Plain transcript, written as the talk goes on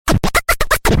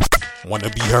Want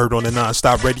to be heard on the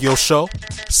NonStop radio show?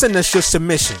 Send us your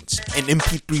submissions in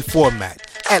MP3 format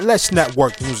at Let's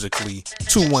Network Musically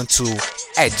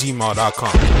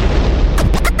 212@gmail.com.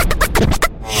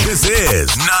 This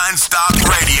is NonStop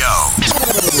Radio.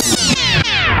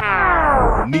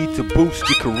 Need to boost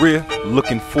your career?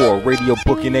 Looking for a radio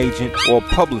booking agent or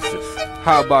publicist?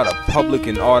 How about a public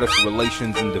and artist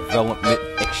relations and development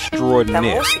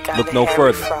extraordinaire? Look no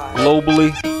further.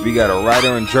 Globally, we got a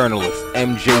writer and journalist,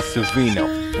 MJ Savino,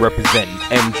 representing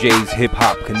MJ's Hip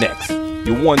Hop Connects.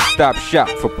 Your one-stop shop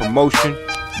for promotion,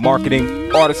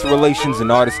 marketing, artist relations,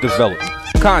 and artist development.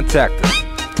 Contact us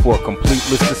for a complete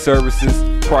list of services,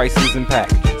 prices, and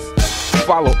packages.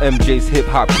 Follow MJ's Hip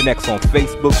Hop Connects on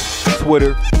Facebook,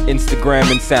 Twitter, Instagram,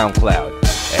 and SoundCloud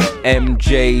at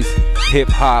MJ's Hip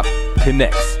Hop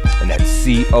Connects, and that's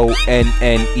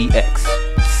CONNEX.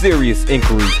 Serious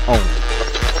inquiries only.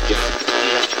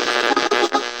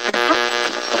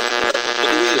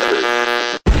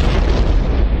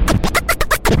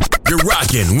 You're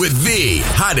rocking with the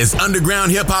hottest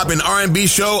underground hip-hop and R&B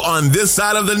show on this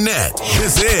side of the net.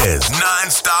 This is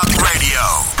NonStop Radio.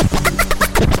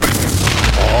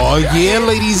 Oh yeah,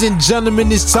 ladies and gentlemen,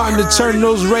 it's time to turn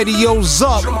those radios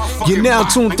up. You're now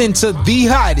tuned into the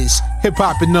hottest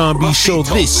hip-hop and R&B show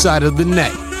this side of the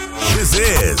net. This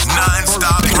is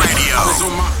NonStop Radio. I was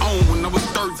on my own when I was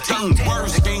 13.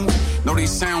 Words king, know they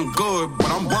sound good, but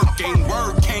I'm working.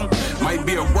 Word king, might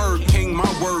be a word king,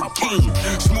 my word king.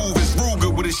 Smooth as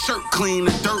Ruger with his shirt clean,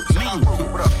 the dirt mean.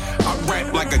 I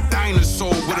rap like a dinosaur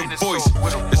with a voice.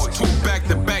 It's two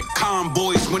back-to-back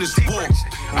convoys when it's war.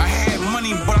 I had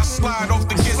money, but I slide off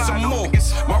to get some more.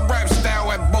 My rap style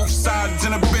at both sides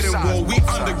in a bitter war. We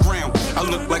underground. I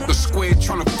look like a square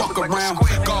trying to fuck around.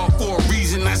 God for a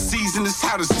reason, that season is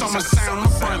how the summer sound. I'm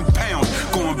frontin' pounds,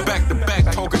 going back to back,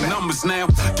 talking numbers now.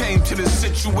 Came to this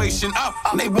situation up,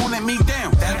 they wanted me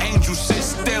down. Angel sit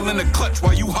still in the clutch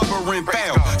while you hovering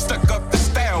foul. Stuck up the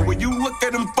style where you look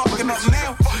at them fucking up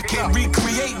now. Can't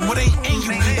recreate what ain't in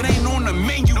you. It ain't on the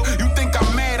menu. You think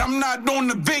I'm mad? I'm not on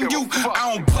the venue.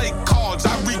 I don't play cards,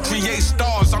 I recreate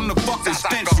stars. I'm the fucking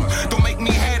stencil. Don't make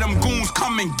me have them goons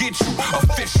come and get you.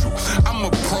 Official. I'm a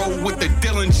pro with the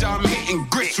Dillinger. I'm hitting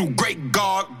grit you. Great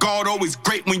God always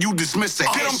great when you dismiss a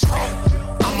hit.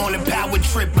 I'm on a power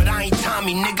trip, but I ain't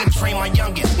Tommy, nigga. Train my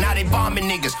youngest, now they bombing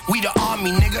niggas. We the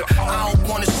army, nigga. I don't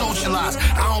wanna socialize,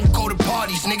 I don't go to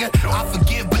parties, nigga. I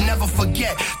forgive but never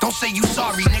forget. Don't say you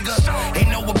sorry, nigga. Ain't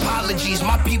no apologies,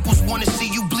 my peoples wanna see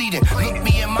you bleeding. Look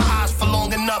me in my eyes for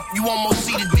long enough, you almost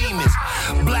see the demons.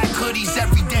 Black hoodies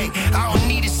every day, I don't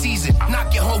need a season.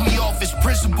 Knock your homie off his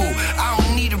principle, I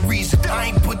don't need a reason. I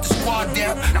ain't put the squad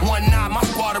down, one night my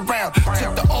squad around.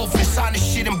 Took the oath and signed the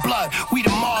shit in blood, we the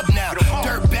mob now.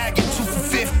 Dirt bag and 2 for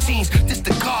 15s, this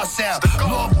the guard sound.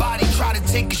 Lord body try to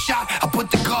take a shot, I put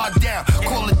the guard down.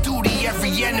 Call of Duty,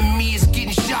 every enemy is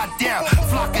getting shot down.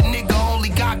 Flock a nigga, only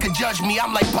God could judge me,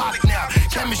 I'm like Pac now.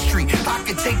 Chemistry, I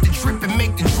could take the drip and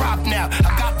make the drop now.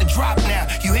 I got the drop now,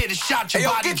 you hit a shot, your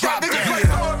body drop down.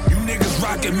 You niggas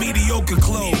rockin' mediocre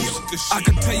clothes. I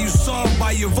can tell you soft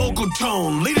by your vocal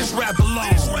tone. Leave this rap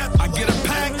alone. I get a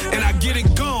pack and I get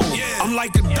it gone. I'm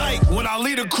like a dyke, when I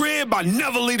leave the crib, I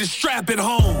never leave the strap at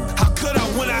home. How could I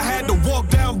when I had to walk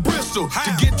down Bristol?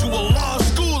 To get to a law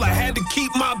school, I had to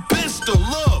keep my pistol.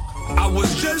 Look, I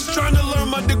was just trying to learn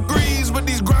my degrees, but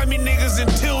these grimy niggas in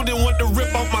Tilden want to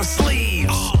rip off my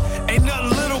sleeves. Ain't nothing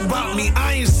little about me,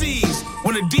 I ain't seized.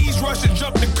 When the D's rush and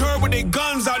jump the curb with their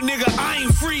guns out, nigga, I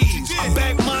ain't freeze. I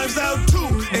back mines out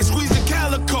too, and squeeze the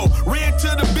calico. Ran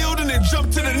to the building and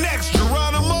jumped to the next.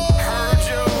 Geronimo, heard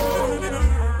you.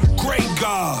 Great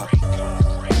God.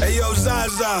 Hey yo,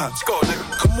 Zaza. Let's go,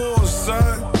 nigga. Come on,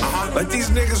 son. Let these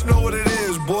niggas know what it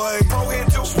is, boy.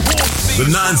 The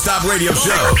NonStop Radio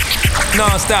Show.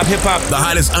 NonStop Hip Hop. The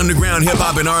hottest underground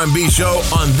hip-hop and R&B show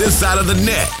on this side of the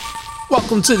net.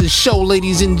 Welcome to the show,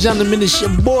 ladies and gentlemen. It's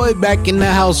your boy back in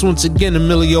the house once again,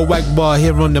 Emilio Wackbar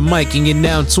here on the mic, and you're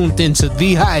now tuned into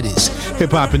the hottest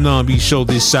hip-hop and R&B show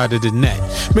this side of the net.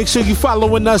 Make sure you're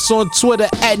following us on Twitter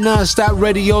at NonStop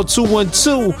Radio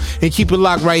 212, and keep it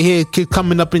locked right here.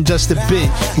 Coming up in just a bit,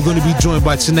 we're going to be joined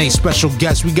by tonight's special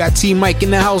guest. We got TMike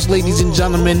in the house, ladies and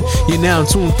gentlemen. You're now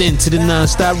tuned into the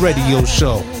NonStop Radio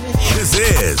show. This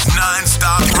is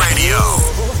NonStop Radio.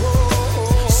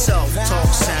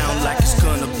 Self-talk sound like it's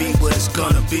gonna be what it's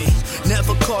gonna be.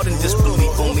 Never caught in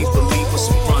disbelief, only believe what's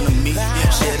in front of me.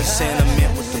 Share the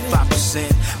sentiment with the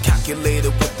 5%.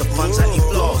 Calculated with the funds I eat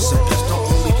floss. And pistol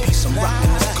only piece I'm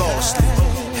rocking is costly.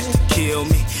 Have to kill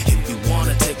me if you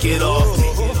wanna take it off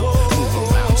me.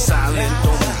 Move around silent,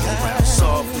 don't move around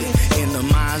softly. In the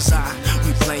mind's eye,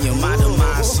 we playing my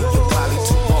demise. See you probably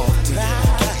too often.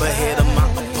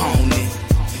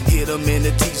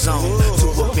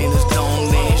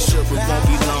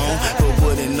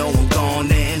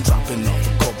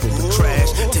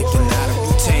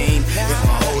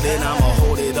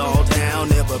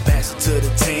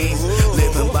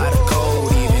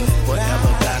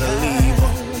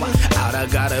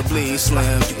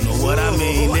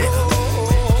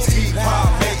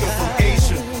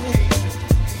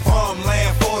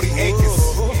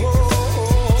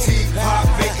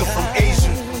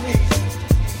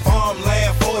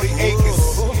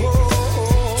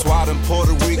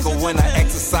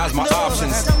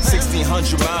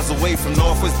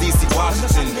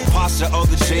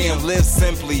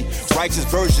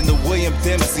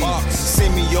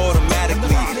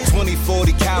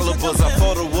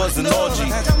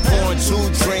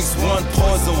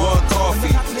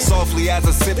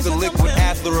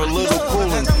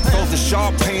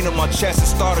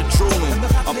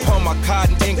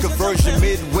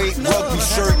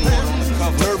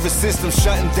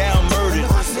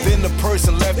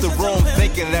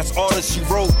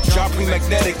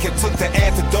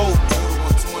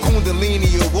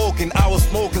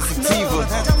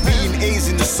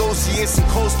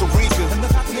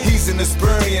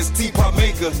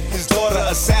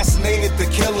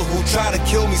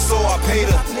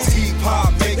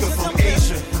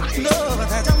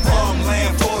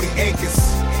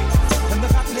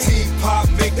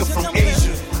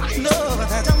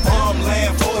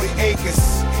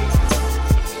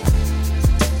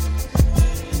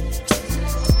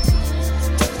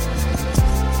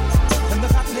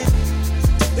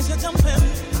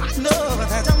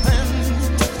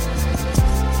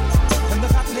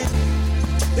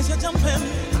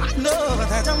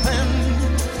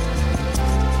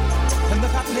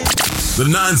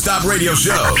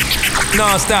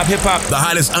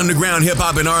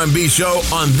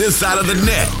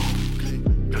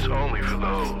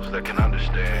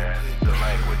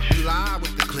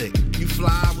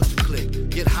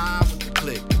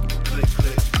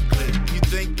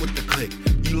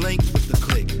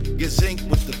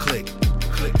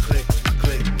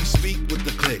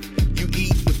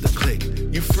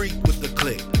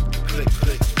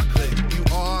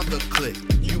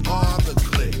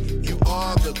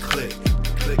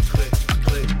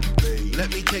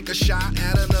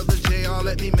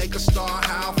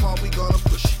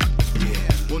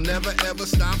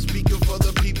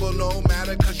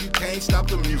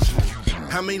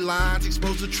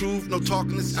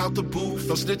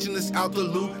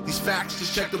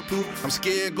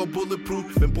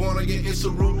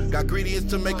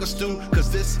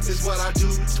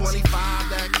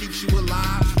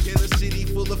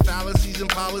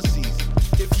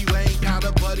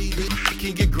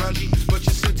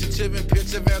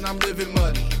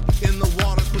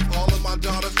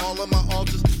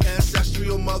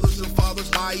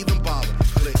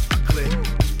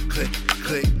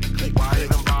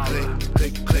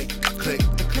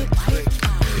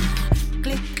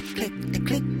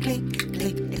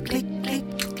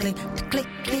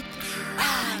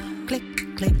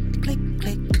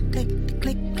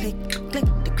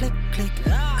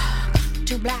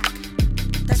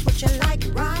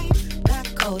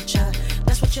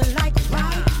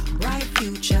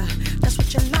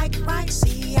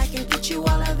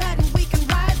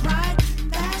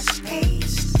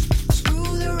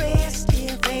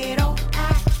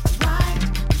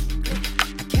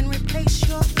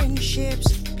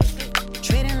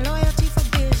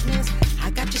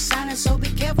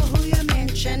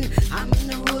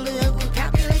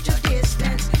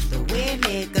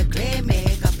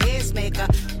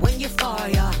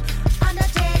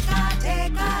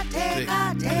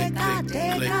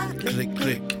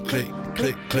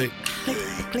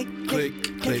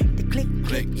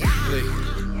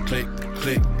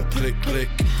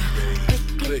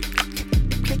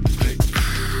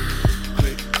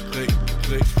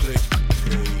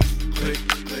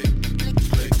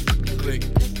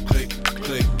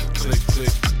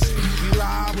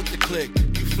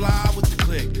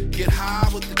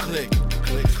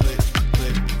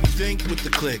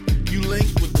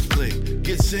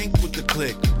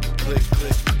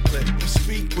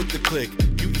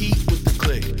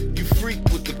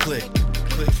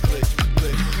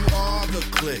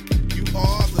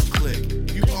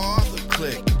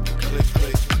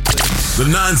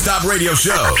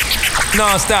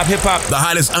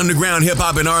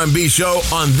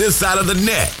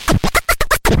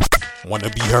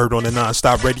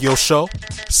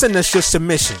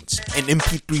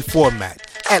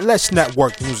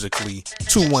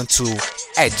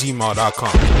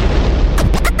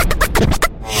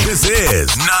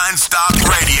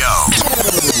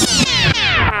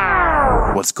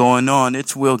 What's going on?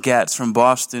 It's Will Gatz from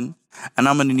Boston, and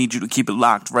I'm going to need you to keep it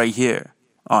locked right here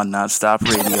on NonStop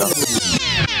Radio.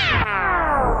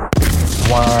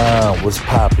 Wow, what's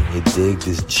poppin', you dig?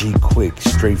 This G Quick,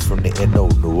 straight from the NO,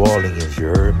 New Orleans, you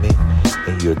heard me?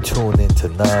 And you're tuned into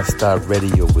NonStop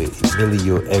Radio with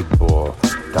Emilio Egbar,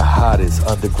 the hottest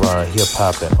underground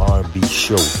hip-hop and R&B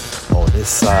show on this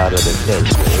side of the net,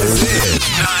 you heard me?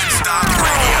 NonStop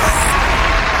Radio.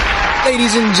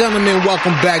 Ladies and gentlemen,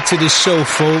 welcome back to the show,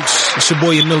 folks. It's your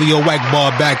boy Emilio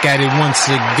Wackbar back at it once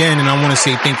again, and I want to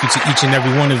say thank you to each and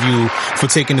every one of you for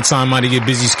taking the time out of your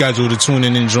busy schedule to tune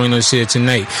in and join us here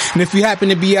tonight. And if you happen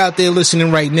to be out there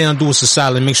listening right now, do us a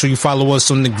solid. Make sure you follow us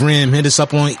on the gram. Hit us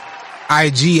up on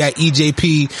IG at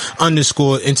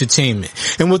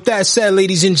EJP_entertainment. And with that said,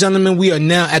 ladies and gentlemen, we are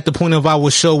now at the point of our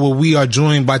show where we are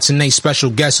joined by tonight's special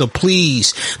guest. So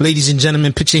please, ladies and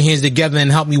gentlemen, put your hands together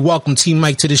and help me welcome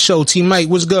TMike to the show. TMike,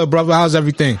 what's good, brother? How's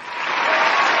everything?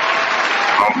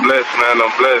 I'm blessed, man.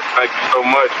 I'm blessed. Thank you so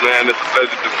much, man. It's a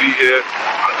pleasure to be here.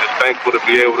 I'm just thankful to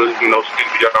be able to, speak to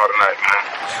y'all tonight, man.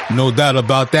 No doubt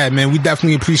about that, man. We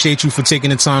definitely appreciate you for taking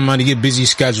the time out of your busy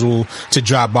schedule to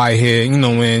drop by here,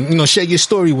 and, share your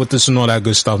story with us and all that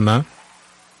good stuff, man.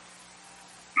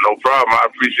 No problem. I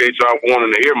appreciate y'all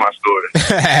wanting to hear my story.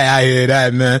 I hear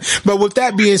that, man. But with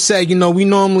that being said, we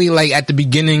normally, at the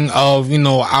beginning of,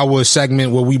 our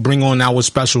segment where we bring on our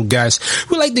special guests,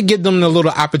 we like to give them a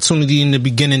little opportunity in the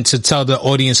beginning to tell the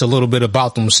audience a little bit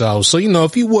about themselves. So,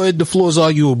 if you would, the floor's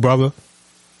all you, brother.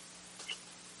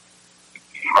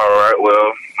 All right.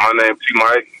 Well, my name's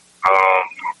TMike,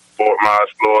 Fort Myers,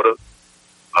 Florida,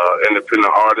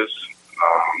 independent artist.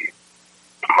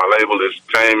 My label is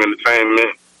Tame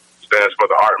Entertainment. Stands for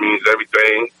the art means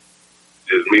everything.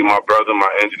 Just me, my brother, my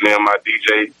engineer, my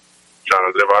DJ,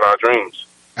 trying to live out our dreams.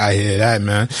 I hear that,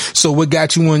 man. So what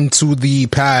got you into the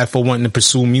path for wanting to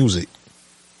pursue music?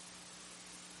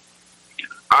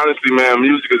 Honestly, man,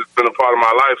 music has been a part of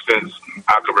my life since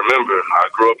I could remember. I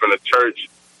grew up in a church.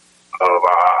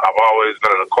 I've always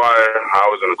been in a choir. I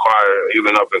was in a choir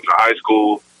even up into high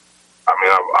school. I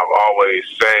mean, I've always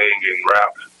sang and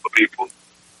rapped for people.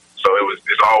 So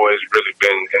it's always really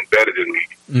been embedded in me.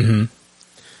 Mm-hmm.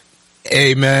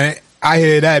 Hey, man, I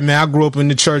hear that, man. I grew up in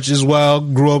the church as well.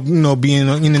 Grew up, being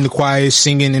in the choir,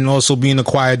 singing, and also being a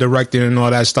choir director and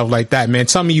all that stuff like that, man.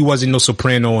 Tell me you wasn't no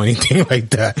soprano or anything like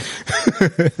that.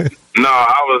 No,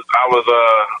 I was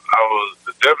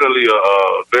definitely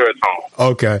a baritone.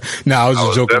 Okay. I was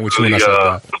just joking with you when I said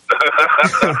that.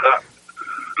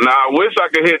 I wish I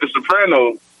could hit the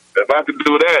soprano. If I could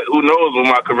do that, who knows what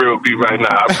my career would be right now.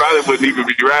 I probably wouldn't even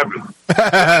be rapping.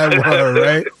 Well,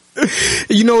 right?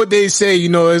 You know what they say,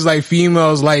 it's like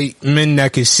females like men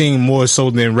that can sing more so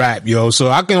than rap, yo. So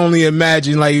I can only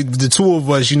imagine, the two of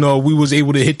us, we was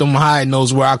able to hit them high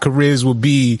notes where our careers would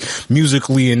be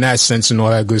musically in that sense and all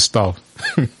that good stuff.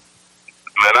 Man,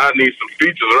 I need some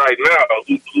features right now.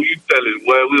 Who you telling?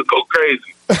 Well, we'll go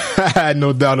crazy.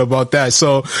 No doubt about that.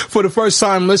 So for the first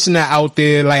time listener out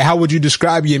there, how would you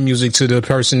describe your music to the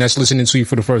person that's listening to you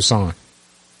for the first time?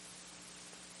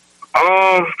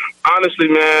 Honestly,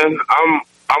 man, I'm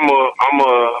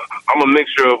a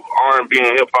mixture of R&B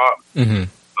and hip hop. Mm-hmm.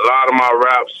 A lot of my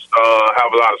raps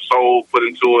have a lot of soul put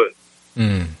into it.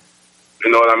 Mm. You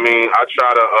know what I mean? I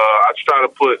try to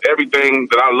put everything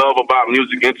that I love about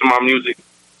music into my music.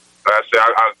 Like I said,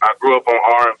 I grew up on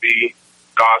R&B,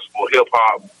 gospel, hip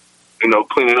hop.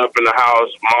 Cleaning up in the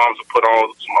house. Moms would put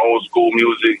on some old school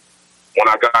music. When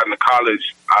I got into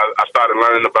college, I started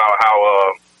learning about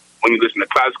how when you listen to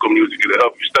classical music, it'll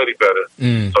help you study better.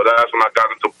 Mm. So that's when I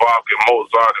got into Bach and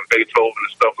Mozart and Beethoven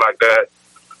and stuff like that.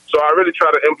 So I really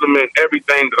try to implement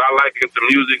everything that I like into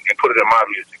music and put it in my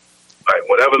music. Like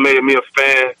whatever made me a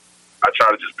fan, I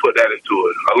try to just put that into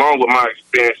it, along with my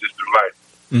experiences through life.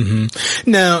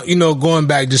 Mm-hmm. Now, going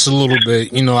back just a little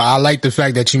bit, I like the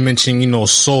fact that you mentioned,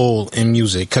 soul in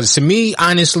music. Cause to me,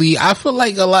 honestly, I feel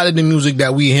like a lot of the music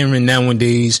that we're hearing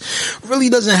nowadays really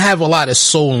doesn't have a lot of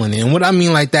soul in it. And what I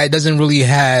mean like that, it doesn't really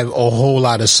have a whole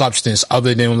lot of substance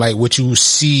other than what you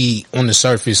see on the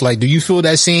surface. Do you feel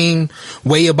that same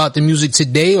way about the music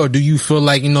today? Or do you feel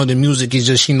like, the music is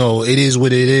just, it is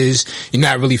what it is. You're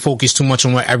not really focused too much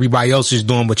on what everybody else is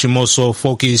doing, but you're more so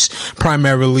focused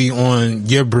primarily on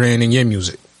your brand and your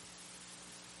music?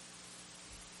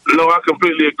 No, I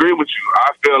completely agree with you.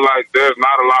 I feel like there's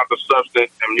not a lot of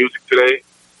substance in music today,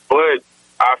 but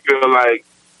I feel like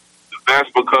that's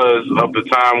because of the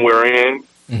time we're in.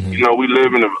 Mm-hmm. We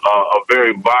live in a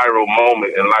very viral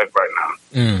moment in life right now.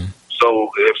 Mm.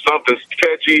 So if something's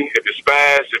catchy, if it's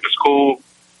fast, if it's cool,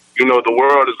 the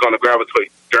world is going to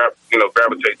gravitate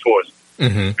towards it.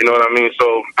 You know what I mean?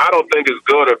 So I don't think it's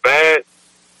good or bad.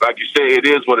 Like you say, it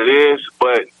is what it is.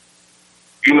 But,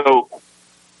 you know,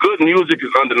 good music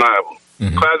is undeniable.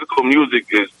 Classical music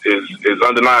is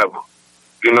undeniable.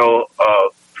 You know,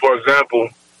 for example,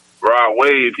 Rod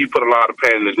Wave, he put a lot of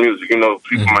pain in his music. You know,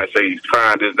 people might say he's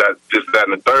trying this, that,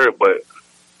 and the third, but,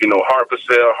 you know, Heart for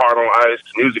Sale, Heart on Ice,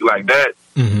 music like that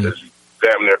is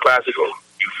damn near classical.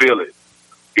 You feel it.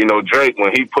 You know, Drake,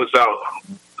 when he puts out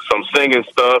some singing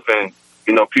stuff and,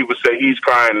 you know, people say he's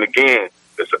crying again,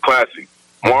 it's a classic.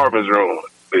 Marvin's Room,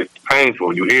 it's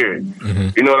painful. You hear it.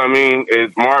 You know what I mean?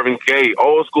 It's Marvin Gaye.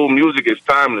 Old school music is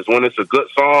timeless. When it's a good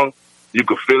song, you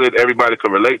can feel it. Everybody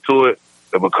can relate to it.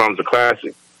 It becomes a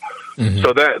classic.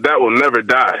 So that will never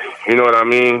die. You know what I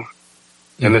mean?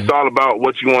 And it's all about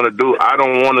what you want to do. I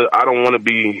don't want to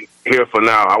be here for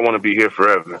now. I want to be here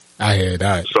forever. I hear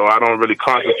that. So I don't really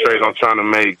concentrate on trying to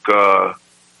make,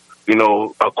 you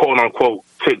know, a quote unquote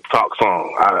TikTok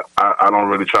song. I don't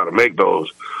really try to make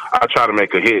those. I try to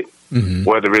make a hit,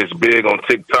 whether it's big on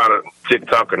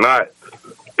TikTok or not.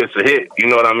 It's a hit. You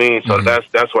know what I mean? So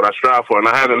that's what I strive for. And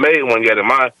I haven't made one yet in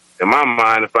my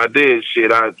mind. If I did,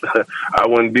 shit, I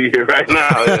wouldn't be here right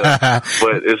now. Yeah.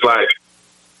 But it's like,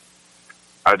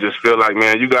 I just feel like,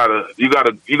 man, you gotta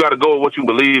go with what you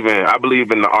believe in. I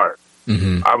believe in the art.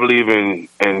 I believe in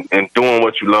doing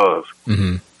what you love.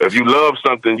 If you love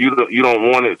something, you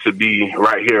don't want it to be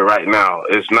right here, right now.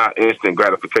 It's not instant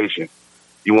gratification.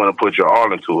 You want to put your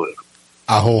all into it.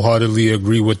 I wholeheartedly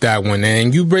agree with that one.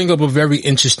 And you bring up a very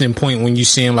interesting point when you're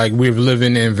saying like we're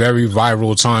living in very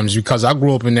viral times, because I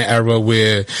grew up in the era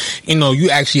where, you know, you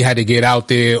actually had to get out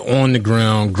there on the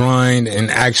ground, grind,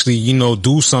 and actually, you know,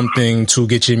 do something to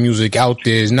get your music out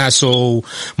there. It's not so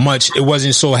much, it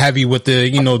wasn't so heavy with the,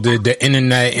 you know, the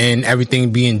internet and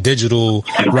everything being digital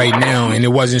right now. And it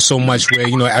wasn't so much where,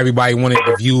 you know, everybody wanted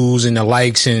the views and the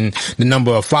likes and the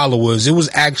number of followers. It was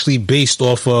actually based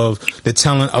off of the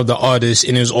talent of the artist.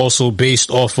 And it's also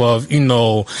based off of, you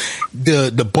know,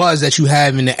 the buzz that you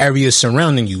have in the area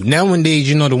surrounding you. Nowadays,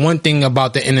 you know, the one thing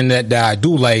about the internet that I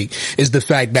do like is the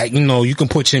fact that, you know, you can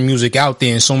put your music out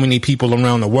there and so many people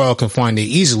around the world can find it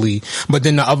easily. But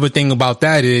then the other thing about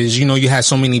that is, you know, you have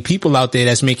so many people out there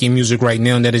that's making music right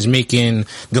now that is making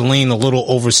the lane a little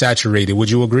oversaturated.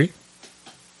 Would you agree?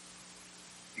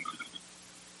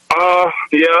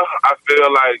 Yeah, I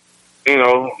feel like, you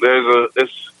know,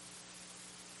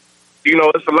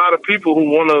 it's a lot of people who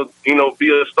want to, you know, be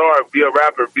a star, be a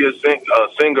rapper, be a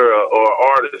singer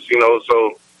or artist, you know.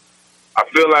 So I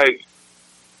feel like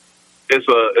it's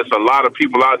a lot of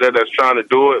people out there that's trying to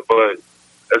do it, but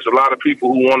there's a lot of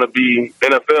people who want to be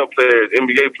NFL players,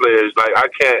 NBA players. Like I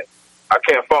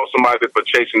can't fault somebody for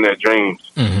chasing their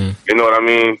dreams. You know what I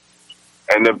mean?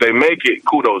 And if they make it,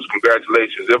 kudos,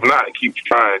 congratulations. If not, keep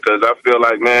trying, because I feel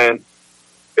like, man,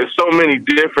 there's so many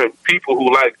different people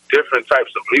who like different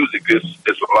types of music.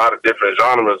 It's a lot of different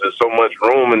genres. There's so much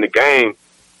room in the game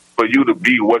for you to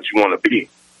be what you want to be.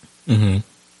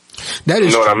 That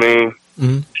is, you know what I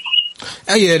mean?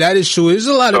 Yeah, that is true. There's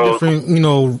a lot of different, you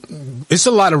know, it's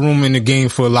a lot of room in the game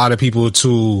for a lot of people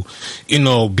to, you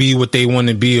know, be what they want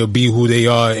to be or be who they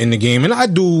are in the game. And I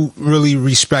do really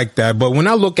respect that. But when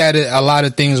I look at it, a lot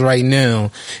of things right now,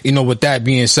 you know, with that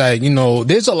being said, you know,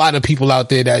 there's a lot of people out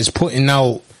there that's putting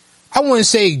out, I wouldn't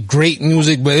say great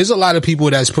music, but there's a lot of people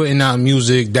that's putting out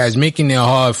music that's making it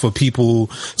hard for people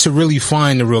to really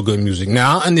find the real good music.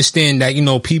 Now, I understand that, you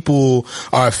know, people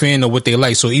are a fan of what they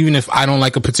like. So even if I don't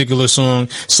like a particular song,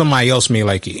 somebody else may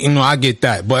like it. You know, I get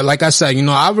that. But like I said, you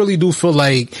know, I really do feel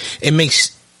like it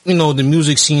makes, you know, the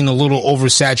music scene a little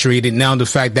oversaturated now, the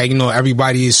fact that, you know,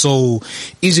 everybody is so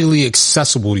easily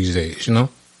accessible these days, you know?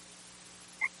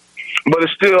 But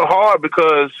it's still hard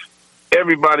because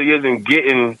everybody isn't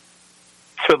getting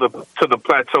to the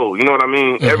plateau. You know what I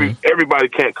mean? Everybody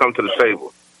can't come to the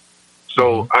table.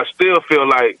 So I still feel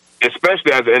like,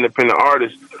 especially as an independent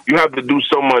artist, you have to do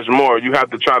so much more. You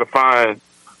have to try to find,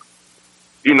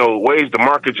 you know, ways to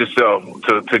market yourself,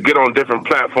 to get on different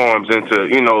platforms, and to,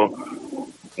 you know,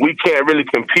 we can't really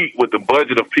compete with the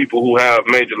budget of people who have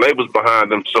major labels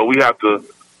behind them. So we have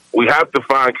to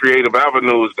find creative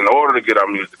avenues in order to get our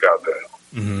music out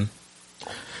there.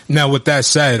 Now, with that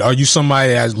said, are you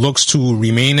somebody that looks to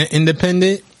remain an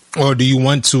independent, or do you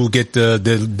want to get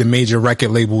the major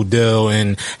record label deal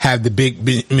and have the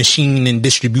big machine and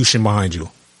distribution behind you?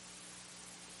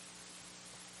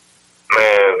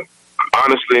 Man,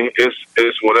 honestly,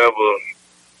 it's whatever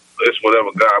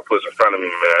God puts in front of me,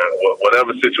 man.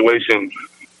 Whatever situation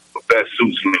that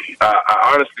suits me.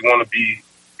 I honestly want to be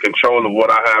in control of what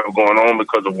I have going on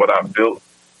because of what I've built.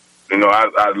 You know,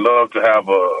 I'd love to have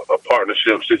a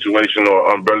partnership situation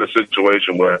or umbrella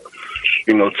situation where,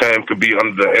 you know, TAM could be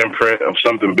under the imprint of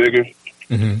something bigger.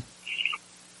 Mm-hmm.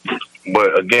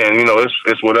 But again, you know,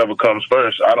 it's whatever comes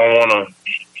first. I don't want to.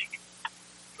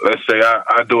 Let's say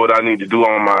I do what I need to do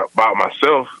about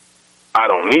myself. I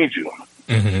don't need you.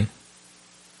 Mm-hmm.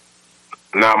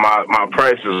 Now my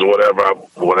price is whatever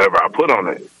I put on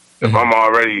it. Mm-hmm. If I'm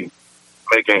already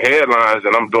making headlines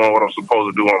and I'm doing what I'm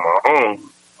supposed to do on my own,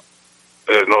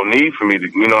 there's no need for me to.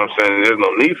 You know what I'm saying? There's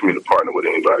no need for me to partner with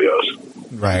anybody else.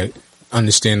 Right.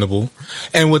 Understandable.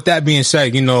 And with that being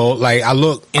said, you know, like I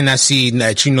look and I see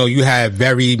that, you know, you have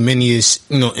very many, you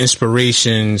know,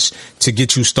 inspirations to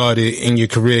get you started in your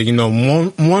career. You know,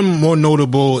 one more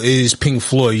notable is Pink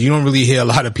Floyd. You don't really hear a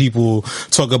lot of people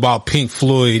talk about Pink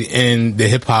Floyd in the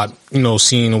hip hop, you know,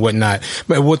 scene and whatnot.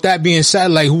 But with that being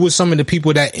said, like, who are some of the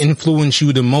people that influence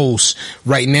you the most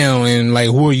right now? And like,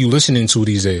 who are you listening to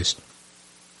these days?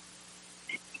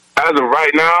 As of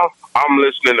right now, I'm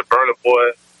listening to Burna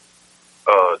Boy.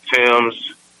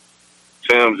 Tim's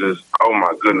is, oh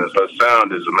my goodness, her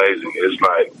sound is amazing. It's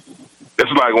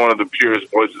like one of the purest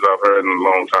voices I've heard in a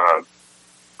long time.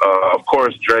 Of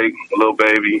course, Drake, Lil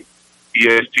Baby,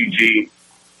 ESTG.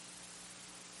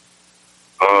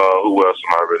 Who else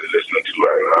am I really listening to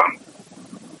right now?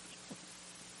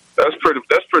 That's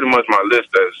pretty much my list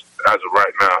as of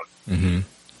right now. Mm-hmm.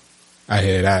 I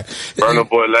hear that. Burna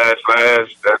Boy, Last.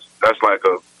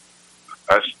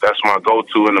 That's my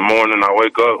go-to in the morning. I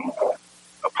wake up,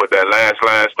 I put that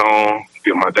last on,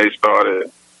 get my day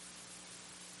started.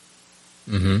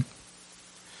 Mm-hmm.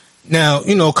 Now,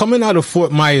 you know, coming out of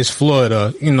Fort Myers,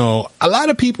 Florida, you know, a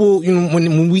lot of people, you know,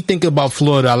 when we think about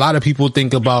Florida, a lot of people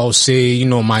think about, say, you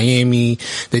know, Miami,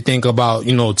 they think about,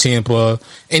 you know, Tampa,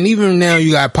 and even now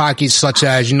you got pockets such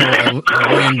as, you know,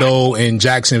 Orlando and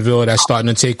Jacksonville that's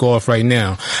starting to take off right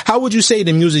now. How would you say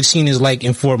the music scene is like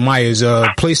in Fort Myers,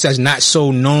 a place that's not so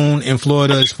known in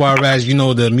Florida as far as, you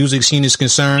know, the music scene is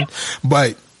concerned,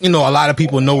 but you know, a lot of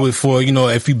people know it for, you know,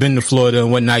 if you've been to Florida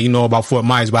and whatnot, you know about Fort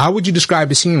Myers. But how would you describe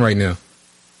the scene right now?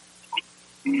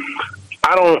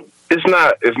 It's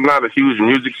not a huge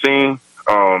music scene.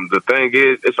 The thing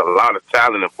is, it's a lot of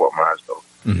talent in Fort Myers, though.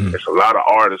 Mm-hmm. It's a lot of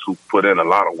artists who put in a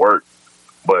lot of work.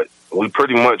 But we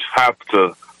pretty much have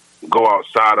to go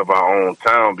outside of our own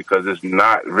town because it's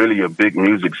not really a big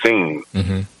music scene.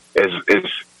 Mm-hmm.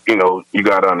 It's you know, you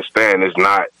got to understand, it's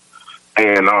not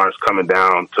A&Rs coming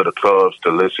down to the clubs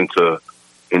to listen to,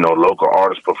 you know, local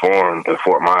artists perform in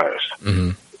Fort Myers.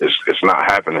 Mm-hmm. It's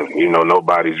not happening. You know,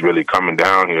 nobody's really coming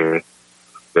down here.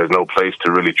 There's no place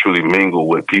to really truly mingle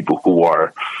with people who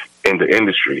are in the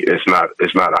industry. It's not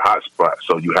a hot spot.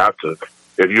 So you have to,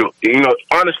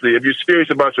 honestly, if you're serious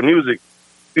about your music,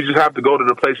 you just have to go to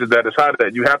the places that it's hot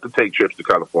at. You have to take trips to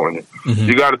California. Mm-hmm.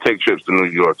 You got to take trips to New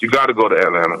York. You got to go to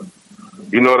Atlanta.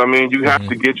 You know what I mean? You have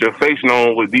to get your face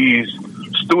known with these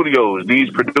studios,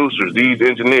 these producers, these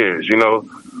engineers, you know.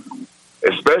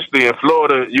 Especially in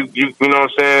Florida, you know what I'm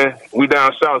saying? We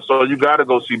down south, so you got to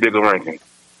go see bigger ranking.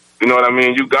 You know what I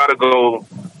mean? You got to go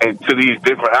to these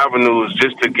different avenues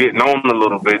just to get known a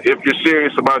little bit. If you're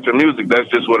serious about your music, that's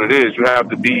just what it is. You have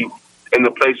to be in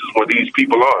the places where these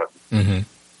people are. Mm-hmm.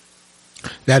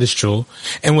 That is true.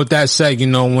 And with that said, you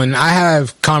know, when I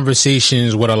have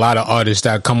conversations with a lot of artists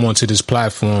that come onto this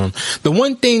platform, the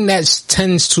one thing that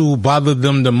tends to bother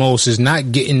them the most is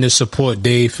not getting the support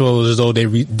they feel as though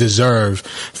they deserve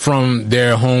from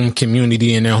their home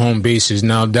community and their home bases.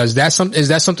 Now, is that something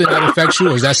that affects you,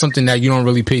 or is that something that you don't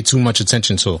really pay too much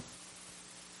attention to?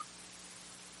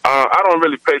 I don't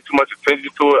really pay too much attention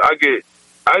to it.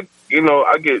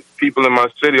 I get people in my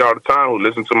city all the time who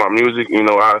listen to my music. You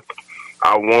know,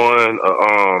 I won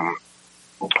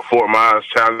a Fort Myers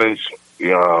challenge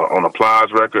on a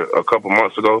Plies record a couple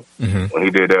months ago. Mm-hmm. When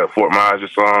he did that Fort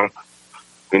Myers song.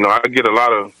 You know, I get a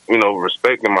lot of, you know,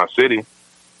 respect in my city.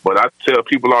 But I tell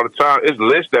people all the time, it's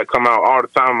lists that come out all the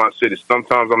time in my city.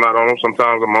 Sometimes I'm not on them,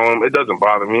 sometimes I'm on them. It doesn't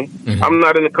bother me. Mm-hmm. I'm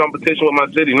not in a competition with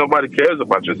my city. Nobody cares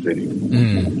about your city.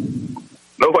 Mm-hmm.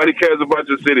 Nobody cares about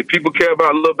your city. People care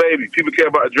about Lil Baby. People care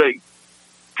about Drake.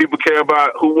 People care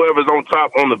about whoever's on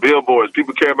top on the billboards.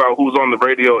 People care about who's on the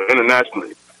radio internationally.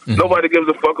 Mm-hmm. Nobody gives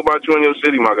a fuck about you in your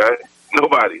city, my guy.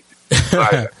 Nobody.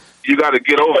 Like, you got to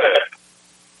get over that.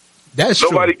 That's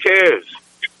Nobody cares.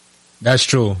 That's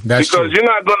true. That's because true.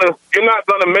 you're not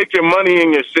gonna make your money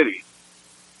in your city.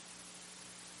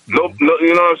 No,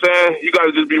 you know what I'm saying? You got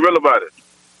to just be real about it.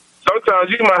 Sometimes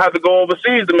you might have to go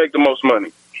overseas to make the most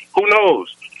money. Who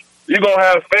knows? You're gonna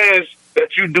have fans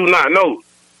that you do not know.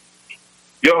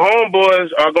 Your homeboys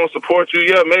are gonna support you.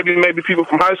 Yeah, maybe people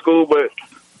from high school, but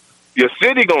your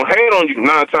city gonna hate on you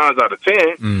 9 times out of 10.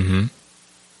 Mm-hmm.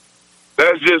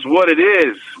 That's just what it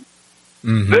is.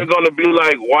 Mm-hmm. They're gonna be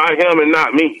like, why him and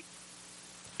not me?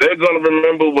 They're gonna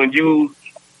remember when you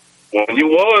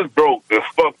was broke and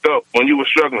fucked up, when you were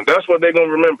struggling. That's what they're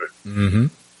gonna remember. Mm-hmm.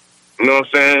 You know what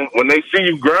I'm saying? When they see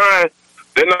you grind,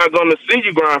 they're not gonna see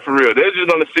you grind for real. They're just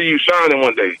gonna see you shining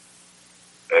one day.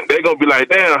 And they're gonna be like,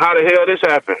 damn, how the hell this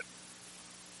happened?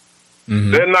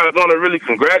 Mm-hmm. They're not gonna really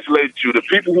congratulate you. The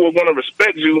people who are gonna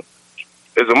respect you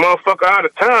is a motherfucker out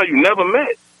of town you never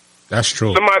met. That's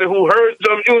true. Somebody who heard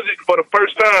your music for the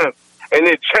first time and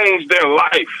it changed their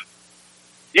life.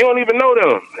 You don't even know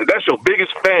them. That's your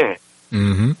biggest fan.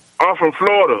 Mm-hmm. I'm from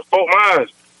Florida, Fort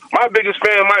Myers. My biggest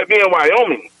fan might be in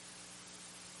Wyoming.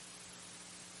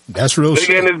 That's real shit.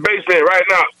 Nigga in his basement right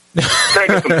now,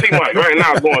 cranking some TMike right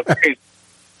now, going crazy.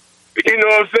 You know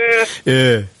what I'm saying?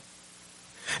 Yeah.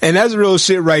 And that's real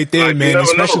shit right there, like, man.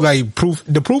 Especially like proof.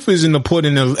 The proof is in the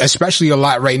pudding, especially a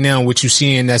lot right now, what you're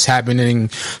seeing that's happening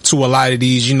to a lot of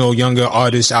these, you know, younger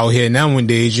artists out here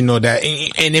nowadays, you know, that,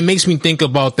 and it makes me think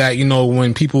about that, you know,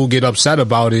 when people get upset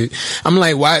about it. I'm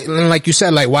like, why, like you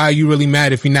said, like, why are you really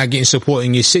mad if you're not getting support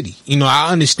in your city? You know,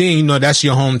 I understand, you know, that's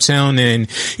your hometown and,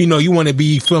 you know, you want to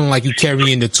be feeling like you're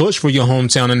carrying the torch for your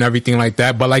hometown and everything like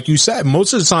that. But like you said,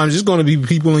 most of the time, it's going to be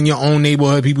people in your own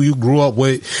neighborhood, people you grew up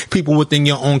with, people within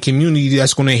your own community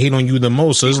that's going to hate on you the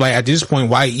most. So it's like, at this point,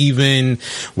 why even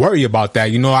worry about that?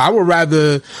 You know, I would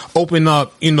rather open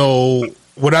up, you know,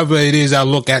 whatever it is I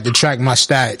look at to track my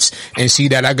stats and see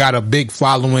that I got a big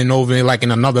following over like in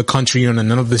another country or in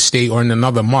another state or in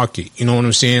another market. You know what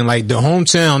I'm saying? Like the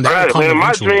hometown. That right, man,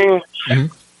 my dream,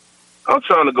 I'm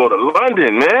trying to go to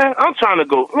London, man. I'm trying to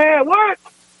go, man, what?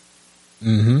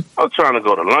 Mm-hmm. I'm trying to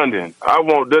go to London. I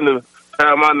want them to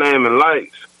have my name in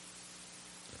lights.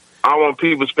 I want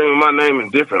people screaming my name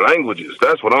in different languages.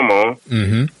 That's what I'm on.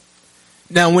 Mm-hmm.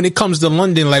 Now, when it comes to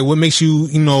London, like, what makes you,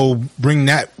 you know, bring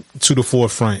that to the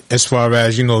forefront as far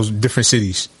as, you know, different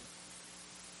cities?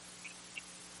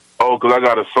 Oh, because I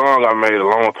got a song I made a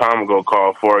long time ago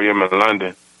called 4 a.m. in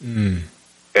London. Mm.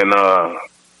 And I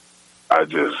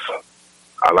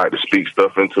like to speak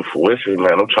stuff into fruition,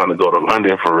 man. I'm trying to go to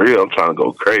London for real. I'm trying to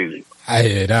go crazy. I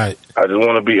hear that. I just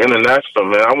want to be international,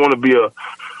 man. I want to be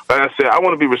like I said, I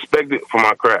want to be respected for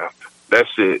my craft. That's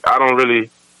it. I don't really,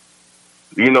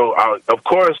 you know, of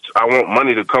course, I want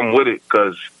money to come with it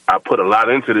because I put a lot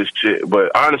into this shit.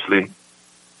 But honestly,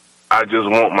 I just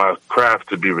want my craft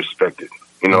to be respected.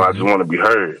 You know, I just want to be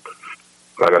heard.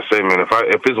 Like I say, man,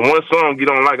 if it's one song you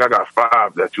don't like, I got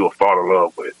 5 that you'll fall in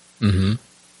love with. Mm-hmm.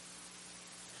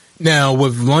 Now,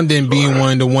 with London being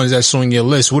one of the ones that's on your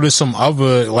list, what are some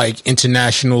other, like,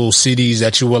 international cities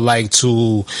that you would like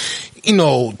to, you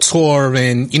know, tour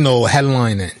and, you know,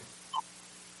 headline in?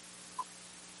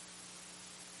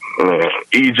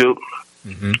 Egypt.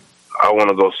 Mm-hmm. I want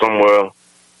to go somewhere,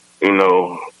 you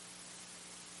know,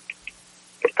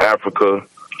 Africa,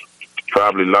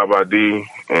 probably Labadie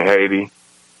in Haiti,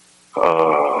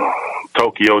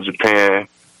 Tokyo, Japan.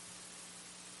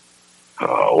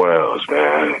 Where else,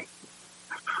 man?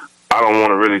 I don't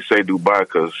want to really say Dubai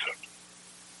because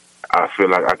I feel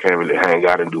like I can't really hang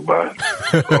out in Dubai.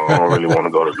 So I don't really want to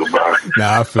go to Dubai.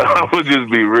 Nah, I feel I would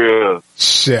just be real.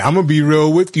 Shit, I'm gonna be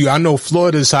real with you. I know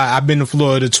Florida's hot. I've been to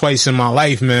Florida twice in my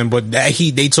life, man. But that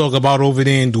heat they talk about over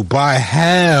there in Dubai,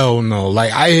 hell no.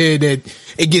 Like I hear that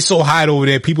it gets so hot over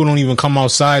there, people don't even come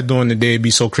outside during the day. It'd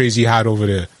be so crazy hot over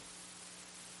there.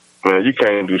 Man, you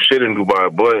can't do shit in Dubai,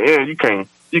 boy. Yeah, you can't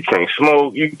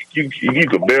smoke. You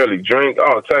could barely drink.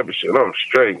 All type of shit. I'm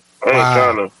straight.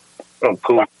 I'm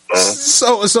cool, man.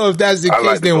 So if that's the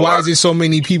case, then why is it so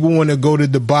many people want to go to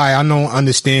Dubai? I don't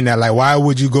understand that. Like, why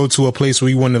would you go to a place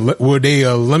where where they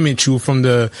limit you from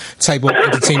the type of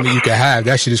entertainment you can have?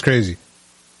 That shit is crazy.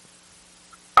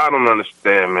 I don't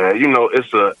understand, man. You know,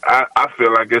 I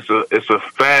feel like it's a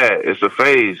fad. It's a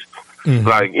phase. Mm-hmm.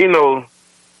 Like, you know,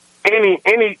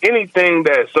 anything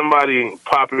that somebody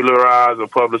popularized or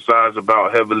publicized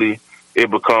about heavily,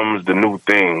 it becomes the new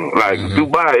thing. Like,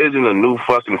 Dubai isn't a new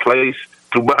fucking place.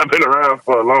 Dubai been around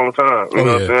for a long time. You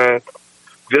know what I'm saying?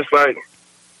 Just like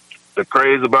the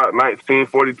craze about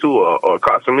 1942 or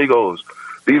Casamigos.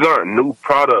 These aren't new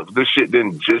products. This shit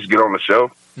didn't just get on the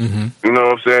shelf. Mm-hmm. You know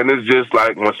what I'm saying? It's just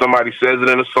like when somebody says it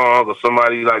in a song or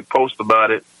somebody like posts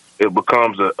about it, it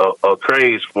becomes a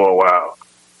craze for a while.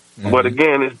 Mm-hmm. But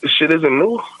again, this shit isn't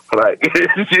new. Like,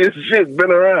 it's shit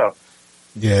been around.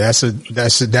 Yeah,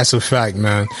 that's a fact,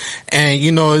 man. And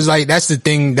you know, it's like that's the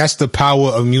thing, that's the power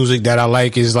of music that I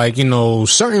like, is like, you know,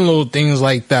 certain little things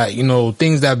like that, you know,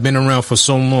 things that have been around for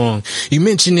so long. You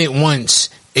mention it once,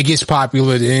 it gets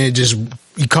popular, and it just,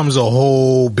 becomes a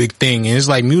whole big thing. And it's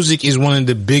like music is one of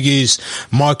the biggest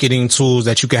marketing tools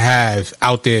that you can have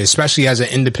out there, especially as an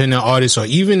independent artist or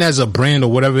even as a brand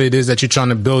or whatever it is that you're trying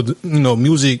to build. You know,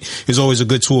 music is always a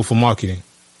good tool for marketing.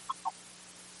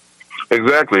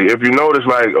 Exactly. If you notice,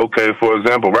 like, okay, for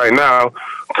example, right now,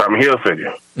 Tommy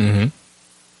Hilfiger. Mm-hmm.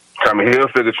 Tommy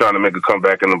Hilfiger trying to make a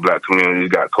comeback in the black community. You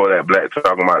got Kodak Black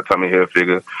talking about Tommy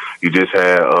Hilfiger. You just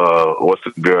had, what's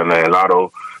the girl name?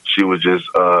 Lotto. She was just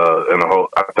in a whole,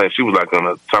 I think she was like on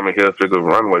a Tommy Hilfiger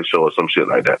runway show or some shit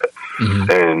like that.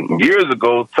 Mm-hmm. And years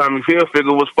ago, Tommy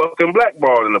Hilfiger was fucking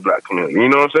blackballed in the black community. You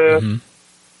know what I'm saying? Mm-hmm.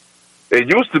 It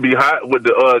used to be hot with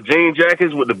the jean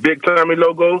jackets with the big Tommy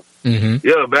logo. Mm-hmm.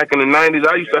 Yeah, back in the 90s,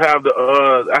 I used to have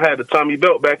I had the Tommy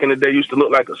belt back in the day. Used to look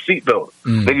like a seat belt.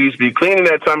 Mm-hmm. Nigga used to be cleaning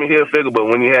that Tommy Hilfiger, but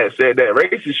when he had said that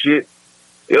racist shit,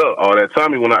 yeah, all that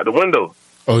Tommy went out the window.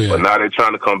 Oh yeah. But now they're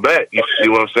trying to come back. You see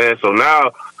what I'm saying? So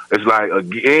now it's like,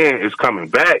 again, it's coming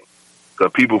back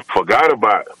because people forgot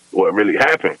about what really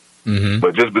happened. Mm-hmm.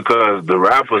 But just because the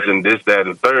rappers and this, that,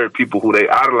 and third, people who they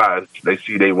idolize, they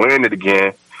see they wearing it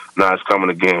again. Now it's coming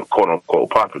again, quote unquote,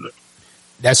 popular.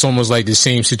 That's almost like the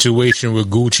same situation with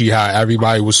Gucci, how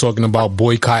everybody was talking about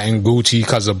boycotting Gucci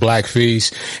because of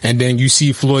blackface. And then you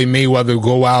see Floyd Mayweather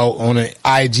go out on an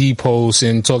IG post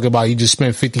and talk about he just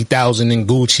spent $50,000 in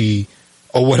Gucci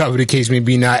or whatever the case may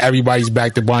be. Now everybody's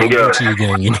back to buying Gucci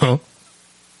again, you know?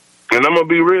 And I'm going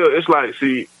to be real. It's like,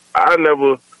 see, I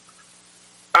never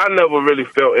really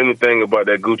felt anything about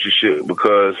that Gucci shit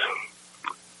because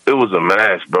it was a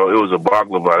mask, bro. It was a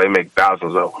baklava. They make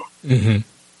thousands of them. Mm-hmm.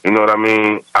 You know what I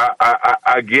mean?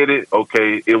 I get it.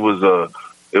 Okay, it was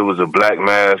a black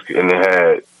mask and it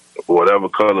had whatever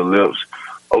color lips.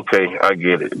 Okay, I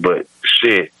get it. But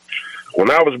shit,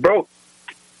 when I was broke,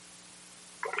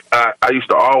 I used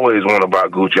to always want to buy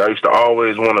Gucci. I used to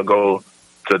always want to go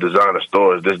to designer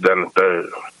stores, this, that, and the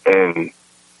third. And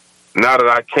now that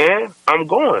I can, I'm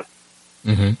going.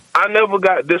 Mm-hmm. I never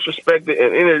got disrespected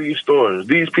in any of these stores.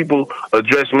 These people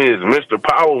address me as Mr.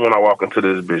 Powell when I walk into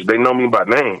this bitch. They know me by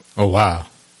name. Oh, wow.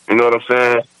 You know what I'm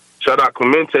saying? Shout out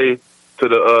Clemente to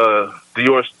the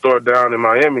Dior store down in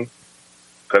Miami.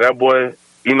 Because that boy,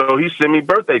 you know, he sent me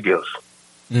birthday gifts.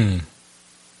 Mm.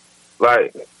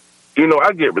 Like, you know,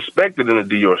 I get respected in the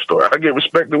Dior store. I get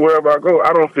respected wherever I go.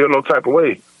 I don't feel no type of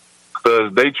way.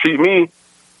 Because they treat me,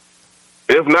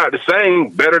 if not the same,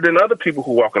 better than other people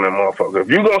who walk in that motherfucker. If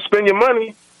you going to spend your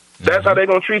money, that's how they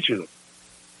going to treat you.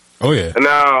 Oh, yeah. And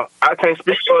now, I can't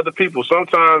speak for other people.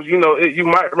 Sometimes, you know, you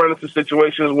might run into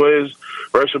situations where his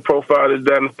racial profile is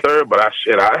down the third, but I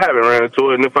haven't ran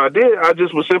into it. And if I did, I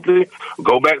just would simply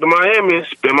go back to Miami and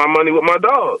spend my money with my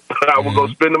dog. I would go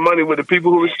spend the money with the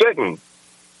people who respect me.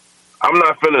 I'm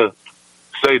not finna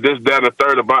say this, that, and the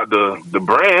third about the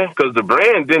brand, because the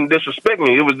brand didn't disrespect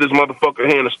me. It was this motherfucker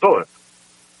here in the store.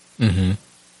 Mm-hmm.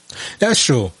 That's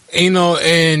true. You know,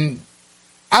 and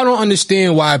I don't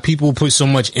understand why people put so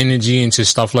much energy into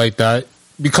stuff like that.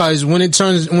 Because when you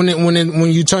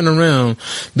turn around,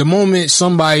 the moment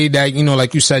somebody that, you know,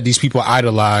 like you said, these people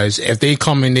idolize, if they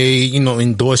come and they, you know,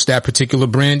 endorse that particular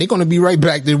brand, they're going to be right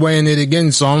back to wearing it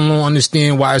again. So I don't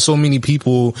understand why so many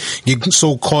people get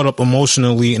so caught up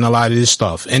emotionally in a lot of this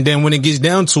stuff. And then when it gets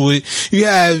down to it, you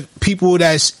have people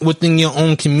that's within your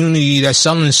own community that's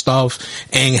selling stuff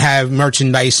and have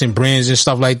merchandise and brands and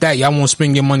stuff like that. Y'all won't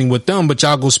spend your money with them, but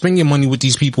y'all go spend your money with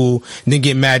these people and then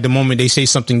get mad the moment they say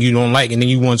something you don't like, and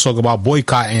then you want to talk about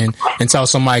boycotting until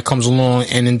somebody comes along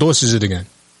and endorses it again.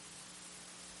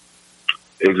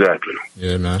 Exactly.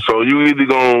 Yeah, man. So you either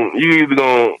gonna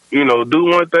you know, do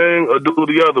one thing or do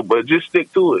the other, but just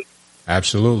stick to it.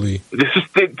 Absolutely. Just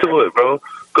stick to it, bro.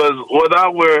 Because whether I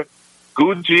wear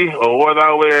Gucci or whether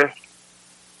I wear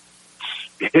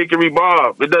Hickory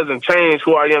Bob, it doesn't change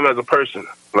who I am as a person.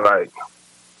 Like,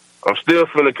 I'm still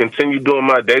finna continue doing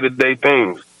my day-to-day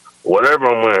things, whatever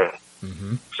I'm wearing.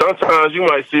 Mm-hmm. Sometimes you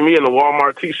might see me in a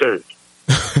Walmart t-shirt,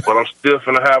 but I'm still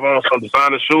finna have on some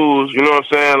designer shoes, you know what I'm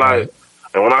saying? Like,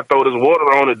 and when I throw this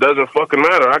water on, it doesn't fucking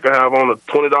matter. I can have on a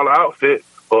 $20 outfit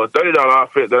or a $30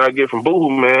 outfit that I get from Boohoo,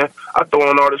 man. I throw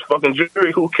on all this fucking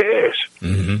jewelry, who cares?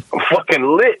 Mm-hmm. I'm fucking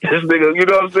lit, this nigga, you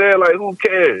know what I'm saying? Like, who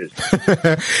cares?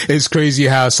 It's crazy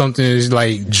how something is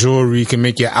like jewelry can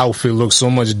make your outfit look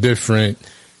so much different,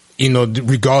 you know,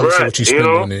 regardless of what you spend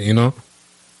on it, you know?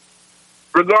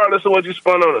 Regardless of what you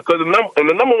spend on it. Because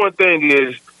the number one thing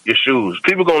is your shoes.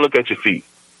 People gonna look at your feet.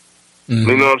 Mm-hmm.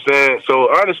 You know what I'm saying?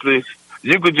 So, honestly,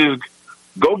 you could just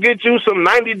go get you some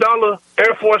 $90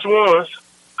 Air Force Ones,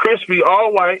 crispy,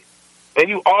 all white, and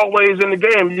you always in the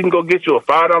game, you can go get you a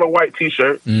 $5 white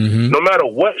T-shirt. No matter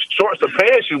what shorts or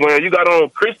pants you wearing, you got on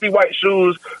crispy white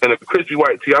shoes and a crispy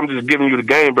white tee. I'm just giving you the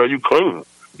game, bro. You clean.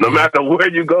 No matter where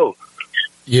you go.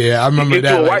 Yeah, I remember you get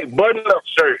that. You a white button-up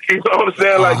shirt. You know what I'm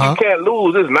saying? Like, you can't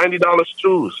lose. It's $90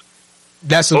 shoes.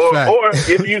 That's a fact. Or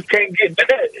if you can't get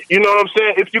that, you know what I'm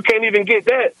saying? If you can't even get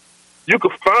that, you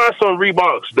can find some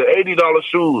Reeboks, the $80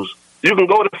 shoes. You can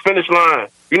go to the Finish Line.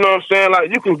 You know what I'm saying? Like,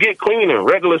 you can get clean in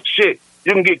regular shit.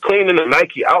 You can get clean in a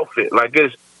Nike outfit. Like,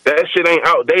 that shit ain't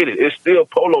outdated. It's still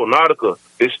Polo Nautica.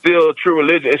 It's still True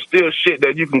Religion. It's still shit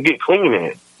that you can get clean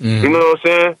in. You know what I'm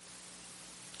saying?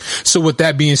 So with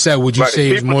that being said, would you say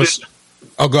it's more...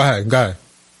 Oh, go ahead.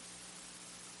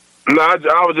 No,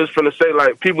 I was just finna say,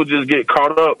 like, people just get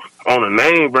caught up on a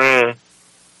name brand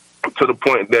to the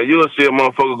point that you'll see a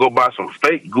motherfucker go buy some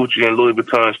fake Gucci and Louis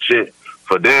Vuitton shit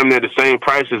for damn near the same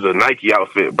price as a Nike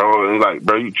outfit, bro. And like,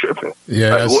 bro, you tripping.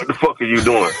 Yeah. Like, what the fuck are you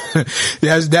doing?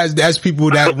 that's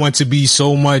people that want to be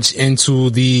so much into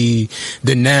the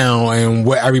now and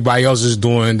what everybody else is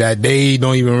doing that they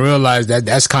don't even realize that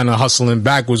that's kind of hustling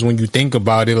backwards when you think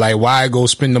about it. Like, why go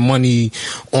spend the money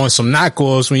on some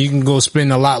knockoffs when you can go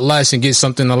spend a lot less and get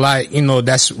something a lot, you know,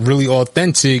 that's really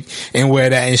authentic and wear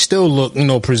that and still look, you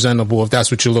know, presentable if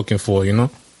that's what you're looking for, you know?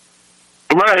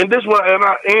 Right, and this one, and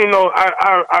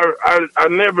I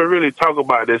never really talk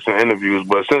about this in interviews,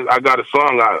 but since I got a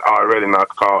song out already now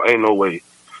called "Ain't No Way,"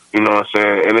 you know what I'm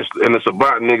saying, and it's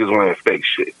about niggas wearing fake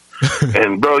shit,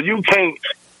 and bro, you can't,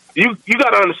 you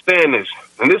gotta understand this,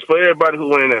 and this for everybody who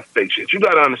wearing that fake shit. You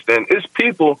gotta understand, it's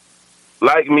people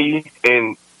like me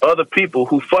and other people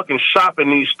who fucking shop in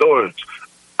these stores.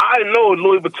 I know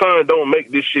Louis Vuitton don't make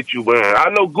this shit you wearing.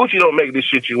 I know Gucci don't make this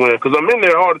shit you wearing because I'm in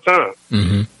there all the time.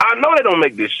 I know they don't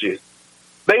make this shit.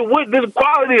 This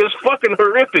quality is fucking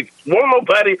horrific. Won't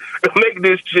nobody make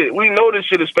this shit. We know this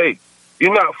shit is fake.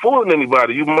 You're not fooling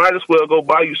anybody. You might as well go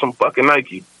buy you some fucking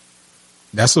Nike.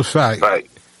 That's a fact.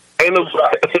 Like, ain't no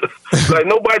like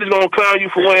nobody's gonna clown you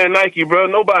for wearing Nike, bro.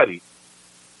 Nobody.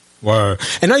 Word.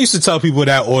 And I used to tell people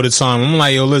that all the time. I'm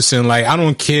like, yo, listen, like, I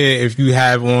don't care if you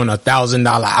have on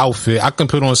 $1,000 outfit. I can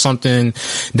put on something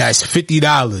that's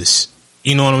 $50.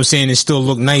 You know what I'm saying? And still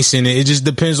look nice in it. It just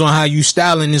depends on how you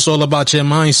styling. It's all about your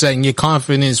mindset and your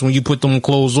confidence when you put them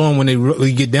clothes on when they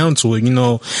really get down to it. You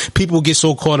know, people get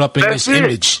so caught up in this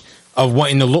image of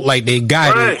wanting to look like they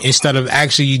got it instead of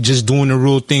actually just doing the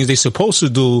real things they're supposed to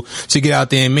do to get out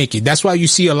there and make it. That's why you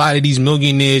see a lot of these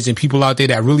millionaires and people out there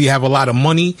that really have a lot of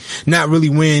money not really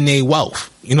wearing their wealth.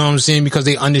 You know what I'm saying? Because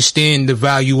they understand the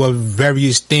value of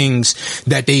various things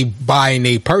that they buy and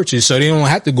they purchase. So they don't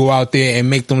have to go out there and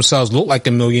make themselves look like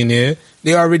a millionaire.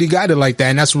 They already got it like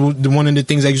that. And that's one of the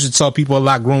things I used to tell people a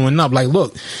lot growing up. Like,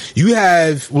 look, you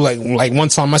have, like one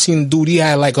time I seen a dude, he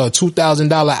had like a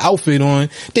 $2,000 outfit on,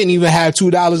 didn't even have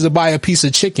 $2 to buy a piece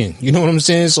of chicken. You know what I'm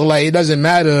saying? So, like, it doesn't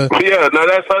matter. Yeah, now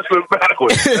that's hustling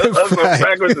backwards. That's hustling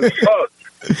backwards as fuck.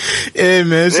 Yeah,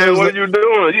 man. So what are you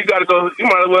doing? You gotta go, you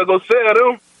might as well go sell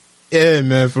them. Yeah,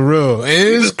 man, for real. And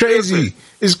it's crazy.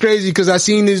 It's crazy because I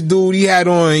seen this dude, he had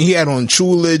on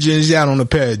True Religions, he had on a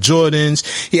pair of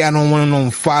Jordans, he had on one of them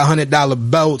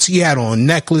 $500 belts, he had on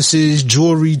necklaces,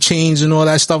 jewelry, chains, and all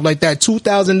that stuff like that.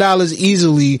 $2,000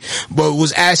 easily, but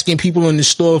was asking people in the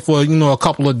store for, you know, a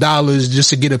couple of dollars just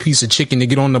to get a piece of chicken to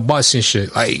get on the bus and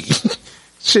shit. Like,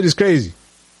 shit is crazy.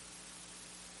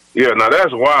 Yeah, now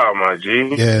that's wild, my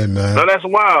G. Yeah, man. Now that's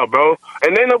wild, bro.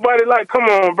 And ain't nobody like, come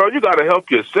on, bro, you gotta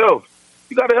help yourself.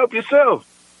 You gotta help yourself.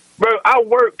 Bro, I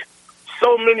worked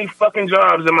so many fucking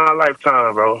jobs in my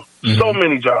lifetime, bro. So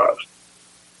many jobs.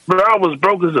 Bro, I was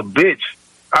broke as a bitch.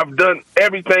 I've done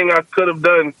everything I could have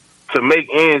done to make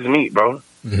ends meet, bro.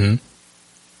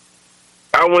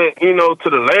 I went, you know, to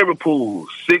the labor pool,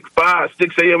 6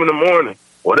 a.m. in the morning.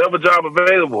 Whatever job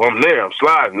available, I'm there. I'm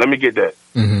sliding. Let me get that.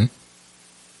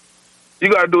 You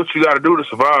gotta do what you gotta do to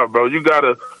survive, bro. You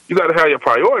gotta have your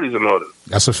priorities in order.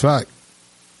 That's a fact.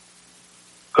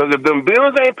 Because if them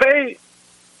bills ain't paid,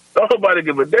 don't nobody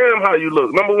give a damn how you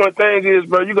look. Number one thing is,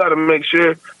 bro, you got to make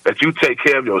sure that you take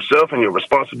care of yourself and your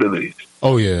responsibilities.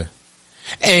 Oh, yeah.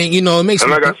 And, you know, it makes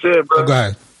me... And like I said, bro... Oh, go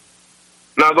ahead.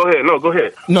 No, go ahead. No, go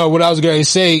ahead. No, what I was going to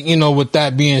say, you know, with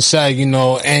that being said, you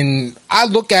know, and I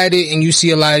look at it and you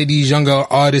see a lot of these younger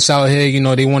artists out here, you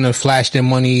know, they want to flash their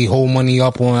money, hold money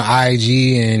up on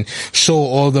IG and show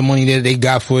all the money that they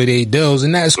got for their deals.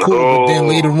 And that's cool. But then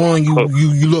later on,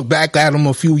 you look back at them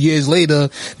a few years later,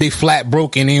 they flat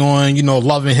broke and they on, you know,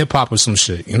 Love and Hip Hop or some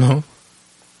shit, you know?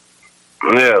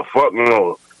 Yeah, fuck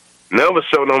no. Never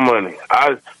show no money.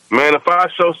 Man, if I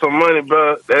show some money,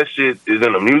 bro, that shit is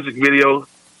in a music video.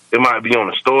 It might be on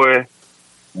a story.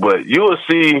 But you will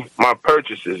see my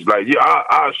purchases. Like,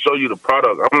 I'll show you the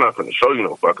product. I'm not gonna show you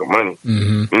no fucking money.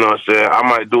 Mm-hmm. You know what I'm saying? I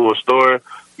might do a store.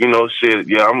 You know, shit.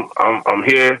 Yeah, I'm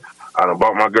here. I done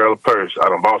bought my girl a purse. I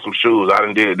done bought some shoes. I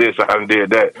done did this. I done did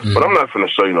that. Mm-hmm. But I'm not finna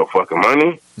show you no fucking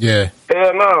money. Yeah.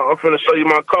 Hell no. I'm finna show you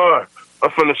my car. I'm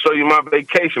finna show you my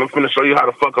vacation. I'm finna show you how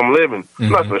the fuck I'm living. Mm-hmm.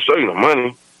 I'm not finna show you no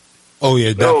money. Oh,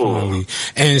 yeah, definitely.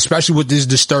 And especially with this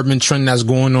disturbing trend that's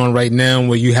going on right now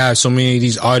where you have so many of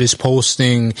these artists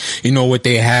posting, you know, what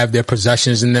they have, their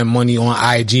possessions and their money on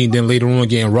IG, and then later on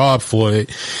getting robbed for it.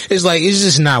 It's like, it's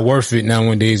just not worth it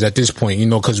nowadays at this point, you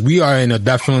know, because we are in a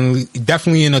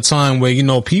definitely in a time where, you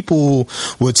know, people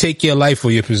will take your life for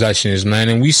your possessions, man.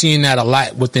 And we seeing that a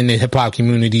lot within the hip hop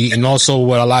community, and also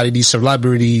with a lot of these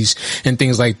celebrities and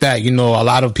things like that. You know, a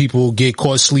lot of people get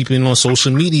caught sleeping on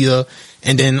social media,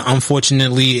 and then,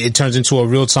 unfortunately, it turns into a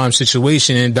real-time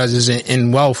situation and doesn't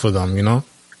end well for them, you know?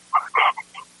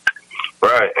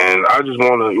 Right, and I just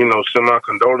want to, you know, send my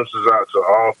condolences out to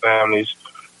all families,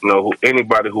 you know,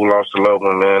 anybody who lost a loved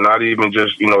one, man. Not even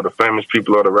just, you know, the famous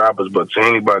people or the rappers, but to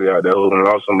anybody out there who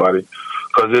lost somebody.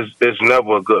 Because it's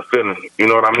never a good feeling, you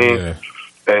know what I mean? Yeah.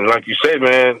 And like you say,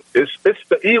 man, it's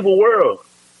the evil world.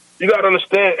 You got to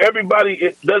understand,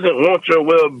 everybody doesn't want your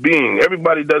well-being.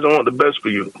 Everybody doesn't want the best for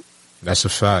you. That's a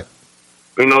fact.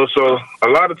 You know, so a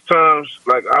lot of times,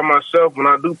 like I myself, when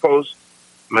I do post,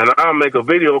 man, I'll make a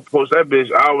video, post that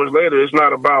bitch hours later. It's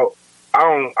not about, I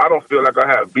don't feel like I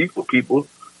have beef with people,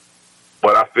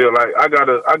 but I feel like I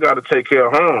gotta take care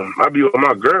of home. I be with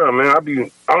my girl, man. I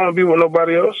don't be with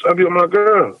nobody else. I be with my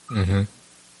girl. Mm-hmm.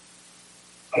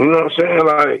 You know what I'm saying?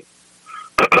 Like,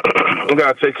 I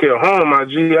gotta take care of home, my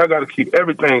G. I gotta keep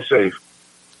everything safe.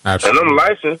 Absolutely. And I'm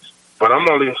licensed. But I'm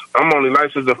only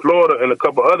licensed in Florida and a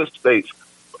couple other states.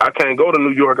 I can't go to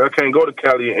New York. I can't go to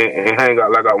Cali and hang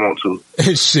out like I want to.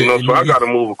 Shit, you know, so I got to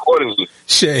move accordingly.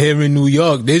 Shit, here in New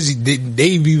York,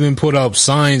 they've even put up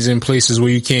signs in places where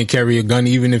you can't carry a gun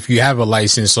even if you have a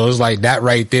license. So it's like that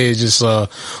right there is just a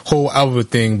whole other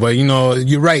thing. But, you know,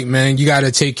 you're right, man. You got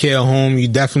to take care of home. You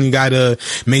definitely got to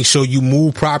make sure you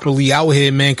move properly out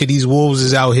here, man, because these wolves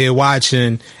is out here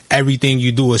watching everything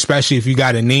you do, especially if you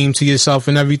got a name to yourself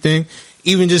and everything.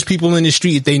 Even just people in the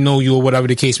street, if they know you or whatever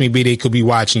the case may be, they could be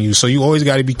watching you. So you always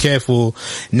got to be careful,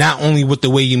 not only with the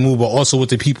way you move, but also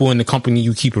with the people in the company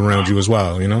you keep around you as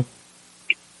well, you know?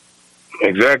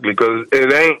 Exactly, because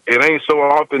it ain't so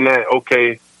often that,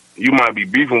 okay, you might be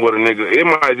beefing with a nigga. It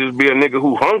might just be a nigga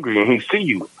who hungry and he see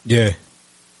you. Yeah.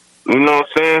 You know what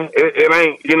I'm saying? It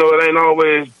ain't, you know, it ain't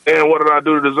always, damn, what did I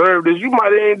do to deserve this? You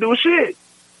might ain't do shit.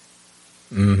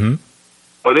 Mm-hmm.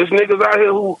 But there's niggas out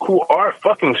here who are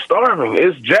fucking starving.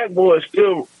 It's Jack Boys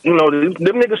still, you know, them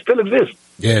niggas still exist.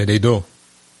 Yeah, they do.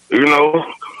 You know,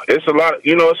 it's a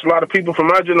lot of people from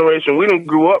my generation. We done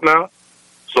grew up now.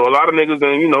 So a lot of niggas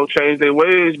done, you know, change their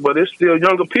ways, but it's still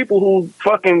younger people who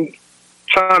fucking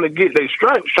trying to get their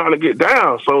stripes, trying to get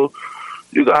down. So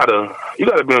you gotta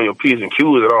be on your P's and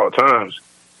Q's at all times.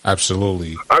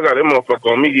 Absolutely. I got that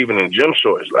motherfucker on me even in gym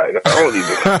shorts. Like, I don't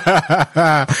even.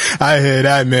 I hear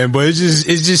that, man. But it's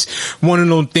just one of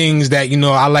those things that, you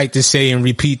know, I like to say and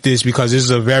repeat this because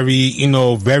it's a very, you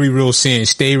know, very real saying.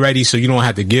 Stay ready so you don't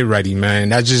have to get ready, man.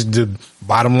 That's just the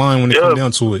bottom line when it comes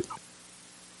down to it.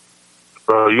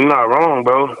 Bro, you're not wrong,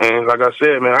 bro. And like I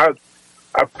said, man,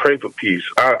 I pray for peace.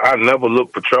 I never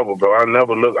look for trouble, bro. I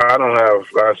don't have,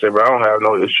 like I said, bro, I don't have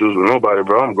no issues with nobody,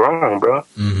 bro. I'm grown, bro.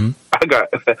 Mm-hmm.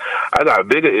 I got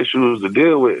bigger issues to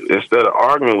deal with instead of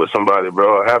arguing with somebody,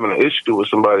 bro, or having an issue with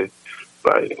somebody.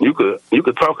 Like, you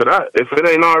could talk it out. If it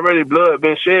ain't already blood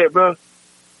been shed, bro,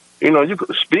 you know, you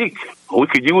could speak. We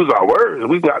could use our words.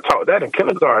 We got taught that in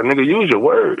kindergarten, nigga. Use your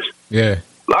words. Yeah.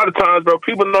 A lot of times, bro,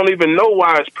 people don't even know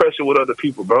why it's pressure with other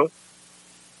people, bro.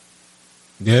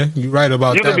 Yeah, you're right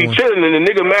about that. You could be chilling and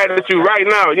the nigga mad at you right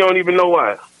now. You don't even know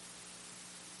why.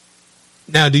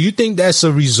 Now, do you think that's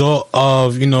a result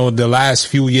of, you know, the last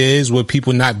few years with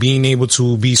people not being able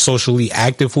to be socially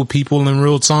active with people in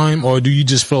real time? Or do you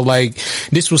just feel like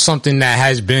this was something that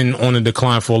has been on a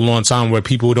decline for a long time where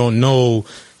people don't know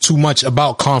too much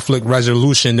about conflict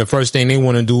resolution? The first thing they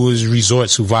want to do is resort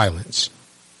to violence.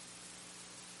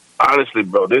 Honestly,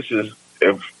 bro, this is,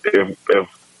 if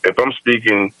I'm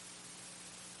speaking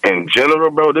in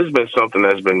general, bro, this has been something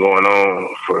that's been going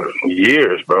on for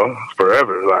years, bro,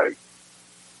 forever. Like,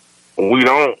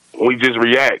 we just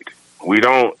react. We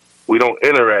don't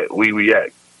interact. We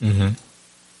react. Mm-hmm.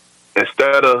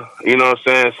 Instead of, you know what I'm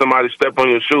saying, somebody step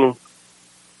on your shoe.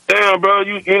 Damn, bro,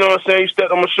 you know what I'm saying, you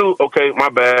stepped on my shoe. Okay, my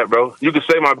bad, bro. You can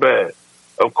say my bad.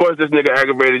 Of course this nigga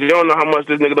aggravated. You don't know how much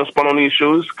this nigga done spun on these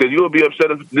shoes because you'll be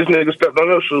upset if this nigga stepped on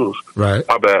your shoes. Right.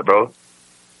 My bad, bro.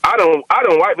 I don't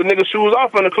wipe the nigga shoes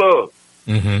off in the club.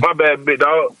 My bad, big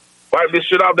dog. Wipe this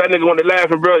shit off. That nigga want to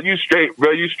laughing, bro. You straight,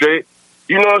 bro. You straight.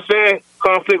 You know what I'm saying?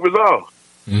 Conflict resolved.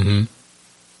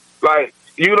 Like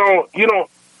you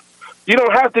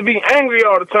don't have to be angry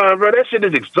all the time, bro. That shit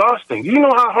is exhausting. You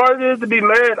know how hard it is to be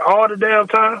mad all the damn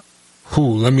time?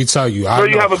 Let me tell you. Bro,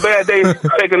 you have a bad day,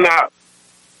 take a nap.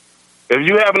 If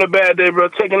you having a bad day, bro,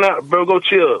 take a nap, bro. Go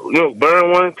chill. You know,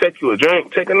 burn one, take you a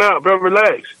drink, take a nap, bro.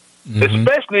 Relax.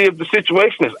 Especially if the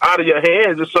situation is out of your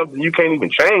hands or something you can't even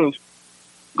change.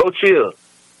 Go chill.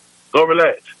 Go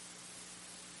relax.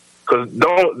 Cause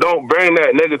don't bring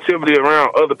that negativity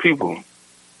around other people.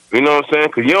 You know what I'm saying?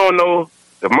 Cause you don't know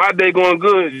if my day going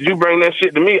good, you bring that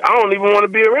shit to me. I don't even want to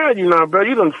be around you now, bro.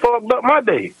 You done fucked up my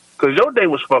day. Cause your day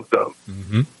was fucked up.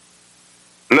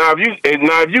 Now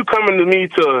if you coming to me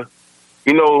to,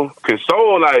 you know,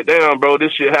 console, like, damn, bro,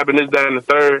 this shit happened, this, that, and the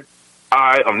third, all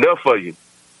right, I'm there for you.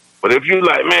 But if you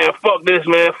like, man, fuck this,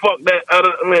 man, fuck that,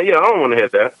 man, yeah, I don't want to hear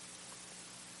that.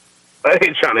 I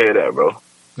ain't trying to hear that, bro.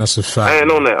 That's a fact. I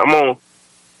ain't on that.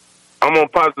 I'm on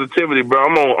positivity, bro.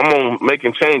 I'm on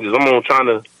making changes. I'm on trying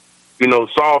to, you know,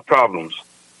 solve problems,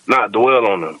 not dwell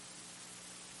on them.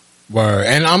 Word.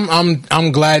 And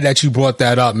I'm glad that you brought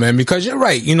that up, man, because you're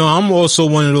right. You know, I'm also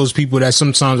one of those people that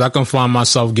sometimes I can find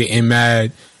myself getting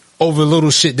mad over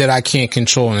little shit that I can't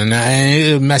control, and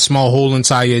it'll mess my whole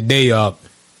entire day up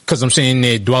because I'm sitting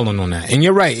there dwelling on that. And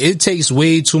you're right. It takes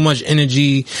way too much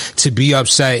energy to be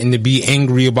upset and to be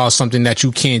angry about something that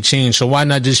you can't change. So why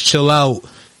not just chill out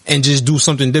and just do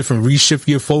something different, reshift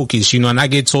your focus, you know? And I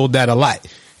get told that a lot.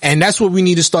 And that's what we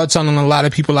need to start telling a lot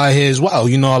of people out here as well.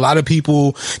 You know, a lot of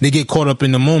people, they get caught up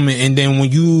in the moment. And then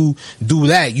when you do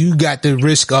that, you got the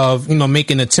risk of, you know,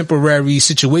 making a temporary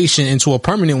situation into a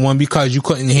permanent one because you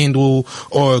couldn't handle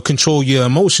or control your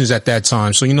emotions at that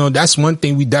time. So, you know, that's one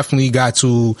thing we definitely got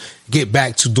to get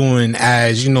back to doing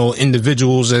as, you know,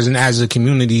 individuals, as a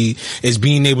community, is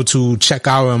being able to check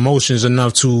our emotions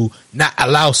enough to not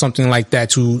allow something like that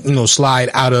to, you know,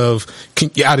 slide out of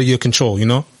your control, you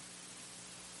know?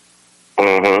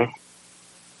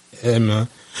 Yeah, man.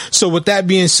 So with that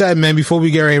being said, man, before we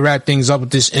get ready to wrap things up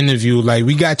with this interview, like,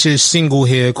 we got your single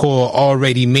here called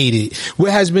Already Made It.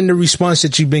 What has been the response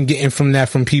that you've been getting from that,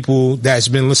 from people that's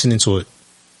been listening to it?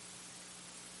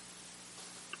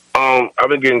 I've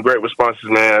been getting great responses,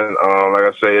 man. Like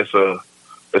I say, it's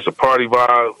a party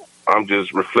vibe. I'm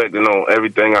just reflecting on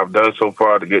everything I've done so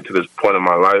far to get to this point in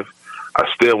my life. I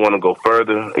still want to go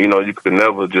further. You know, you could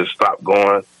never just stop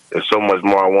going. There's so much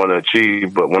more I want to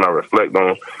achieve, but when I reflect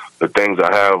on the things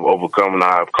I have overcome and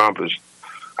I have accomplished,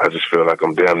 I just feel like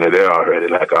I'm damn near there already,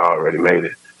 like I already made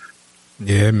it.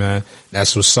 Yeah, man.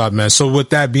 That's what's up, man. So with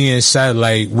that being said,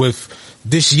 like, with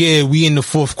this year, we in the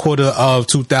fourth quarter of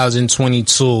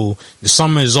 2022. The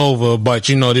summer is over, but,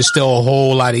 you know, there's still a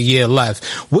whole lot of year left.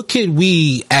 What could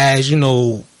we, as, you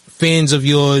know, fans of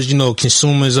yours, you know,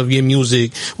 consumers of your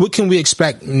music, what can we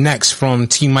expect next from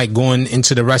TMike going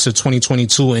into the rest of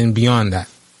 2022 and beyond that?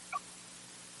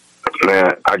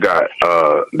 Man, I got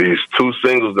these 2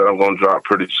 singles that I'm going to drop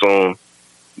pretty soon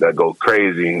that go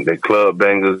crazy. They club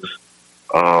bangers.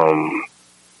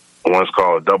 One's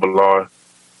called Double R.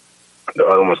 The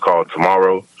other one's called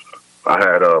Tomorrow. I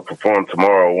had performed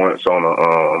Tomorrow once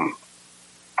on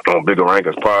Bigger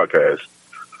Rankers podcast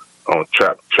on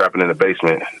Trapping in the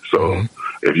Basement. So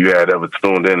if you had ever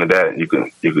tuned into that, you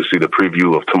can see the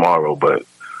preview of Tomorrow. But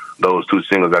those 2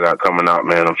 singles I got coming out,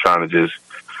 man, I'm trying to just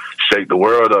shake the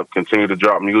world up, continue to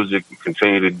drop music,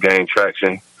 continue to gain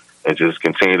traction, and just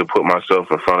continue to put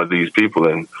myself in front of these people,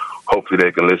 and hopefully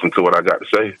they can listen to what I got to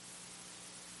say.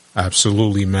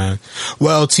 Absolutely, man.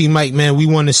 Well, TMike, man, we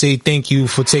want to say thank you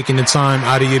for taking the time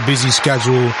out of your busy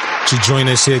schedule to join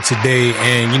us here today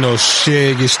and, you know,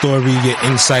 share your story, your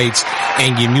insights,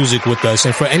 and your music with us.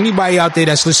 And for anybody out there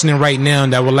that's listening right now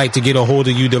that would like to get a hold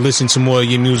of you to listen to more of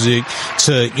your music,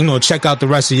 to, you know, check out the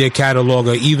rest of your catalog,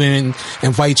 or even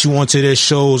invite you onto their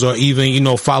shows, or even, you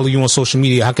know, follow you on social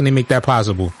media, how can they make that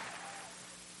possible?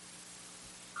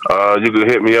 You can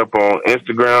hit me up on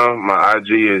Instagram. My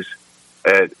IG is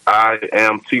at I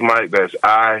am TMike. That's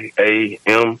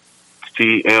IAMTMIKE.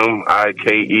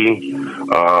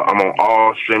 I'm on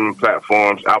all streaming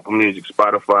platforms: Apple Music,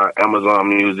 Spotify, Amazon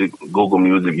Music, Google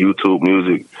Music, YouTube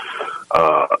Music,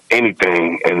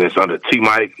 anything. And it's under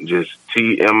TMike, just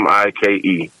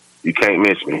TMIKE. You can't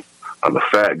miss me. I'm the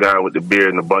fat guy with the beard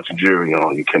and a bunch of jewelry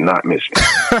on. You cannot miss me.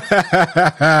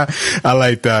 I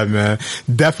like that, man.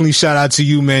 Definitely shout out to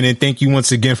you, man, and thank you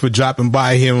once again for dropping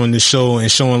by here on the show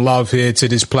and showing love here to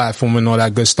this platform and all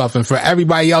that good stuff. And for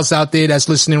everybody else out there that's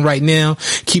listening right now,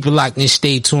 keep it locked and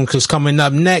stay tuned, because coming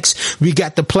up next, we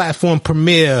got the platform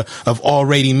premiere of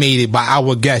Already Made It by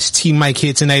our guest TMike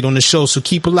here tonight on the show. So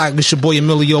keep it locked. It's your boy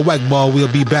Emilio Weckball.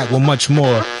 We'll be back with much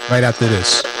more right after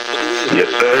this. Yes,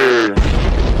 sir.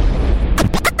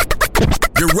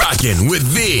 You're rocking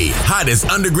with the hottest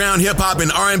underground hip-hop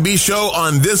and R&B show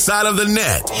on this side of the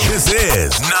net. This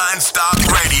is NonStop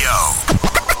Radio.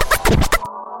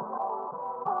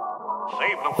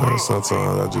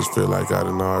 Sometimes I just feel like I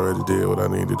done already did what I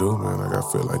need to do, man. Like I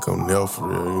feel like I'm nailed for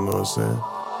real, you know what I'm saying?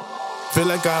 Feel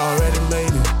like I already made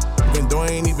it, even though I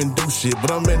ain't even do shit, but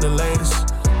I'm in the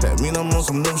latest. That mean I'm on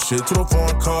some new shit. To a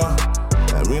foreign car,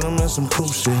 that mean I'm in some cool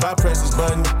shit. If I press this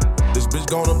button, this bitch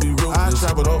gonna be ruthless. I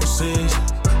traveled overseas,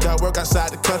 got work outside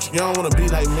the country, you don't wanna be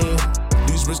like me.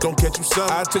 These bitches gon' catch you some.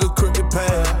 I took a crooked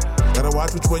path, gotta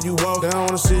watch which way you walk, they don't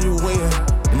wanna see you win.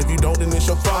 And if you don't, then it's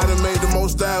your fault. I done made the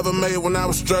most I ever made when I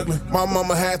was struggling. My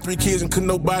mama had 3 kids and couldn't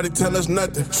nobody tell us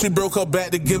nothing. She broke her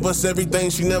back to give us everything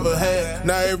she never had.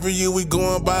 Now every year we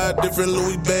go and buy different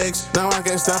Louis bags. Now I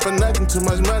can't stop for nothing, too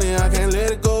much money, I can't let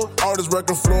it go. All this work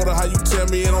in Florida, how you tell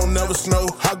me it don't never snow?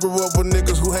 I grew up with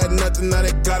niggas who had nothing, now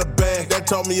they got a bag. That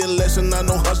taught me a lesson, I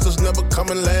know hustlers never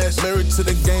coming last. Married to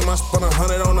the game, I spent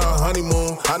 100 on a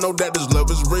honeymoon. I know that this love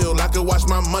is real, I can watch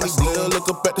my money blow. Look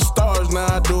up at the stars, now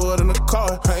I do it in the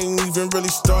car. I ain't even really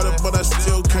started, but I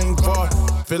still came far.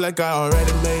 Feel like I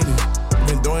already made it,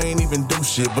 even though I ain't even do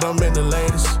shit, but I'm in the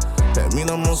latest. That mean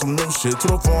I'm on some new shit.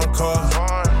 To a foreign car,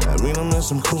 that mean I'm in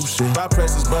some cool shit. If I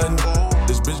press this button,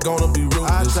 this bitch gonna be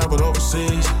ruthless. I traveled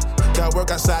overseas, got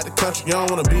work outside the country, you don't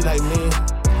wanna be like me.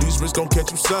 These bitches gon' catch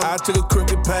you some. I took a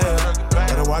crooked path,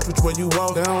 gotta watch which way you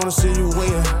walk, they don't wanna see you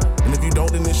win. And if you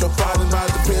don't, then it's your fault. It might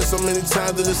depend so many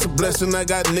times that it's a blessing. I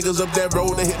got niggas up that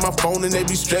road, they hit my phone and they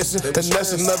be stressing. And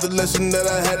that's another lesson that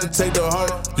I had to take to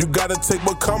heart. You gotta take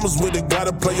what comes with it,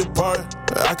 gotta play your part.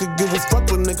 I could give a fuck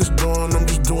what niggas doing, I'm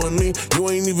just doing me. You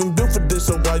ain't even built for this,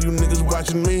 so why you niggas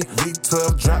watching me?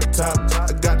 V12 drop top,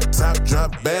 I got the top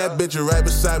drop. Bad bitch right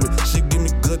beside me, she give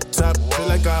me good top. Feel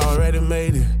like I already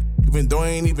made it, even though I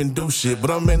ain't even do shit,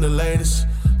 but I'm in the latest.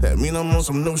 That mean I'm on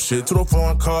some new shit. To a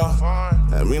foreign car,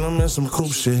 that mean I'm in some cool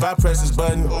shit. If I press this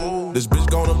button, this bitch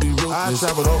gonna be ruthless. I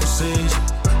traveled overseas,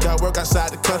 got work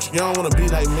outside the country, you don't wanna be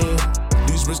like me.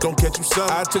 These bitches gon' catch you some.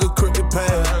 I took a crooked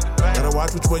path, gotta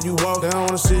watch which way you walk, they don't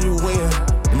wanna see you win.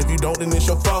 And if you don't, then it's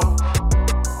your fault.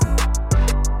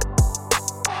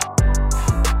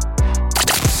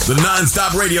 The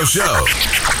NonStop Radio Show.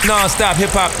 NonStop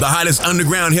Hip Hop. The hottest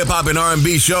underground hip hop and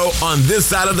R&B show on this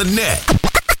side of the net.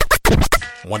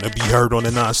 Want to be heard on the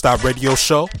NonStop Radio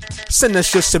Show? Send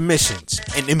us your submissions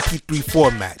in MP3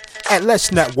 format at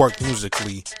Let's Network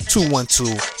Musically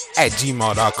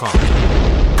 212@gmail.com.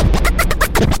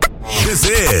 This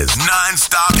is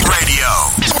NonStop Radio.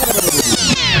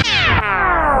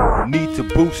 Need to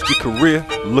boost your career?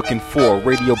 Looking for a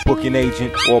radio booking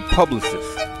agent or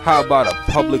publicist? How about a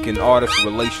public and artist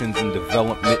relations and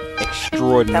development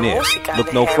extraordinaire?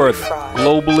 Look no further.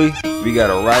 Globally, we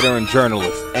got a writer and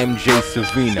journalist, MJ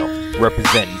Savino,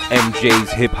 representing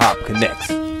MJ's Hip Hop Connects.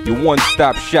 Your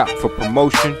one-stop shop for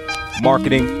promotion,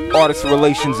 marketing, artist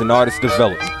relations, and artist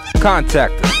development.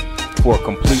 Contact us for a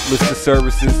complete list of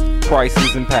services,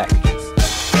 prices, and packages.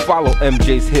 Follow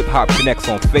MJ's Hip Hop Connects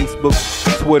on Facebook,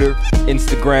 Twitter,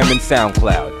 Instagram, and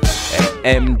SoundCloud at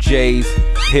MJ's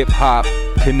Hip Hop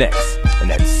Connects, and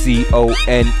that's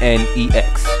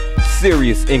CONNEX.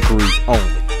 Serious inquiries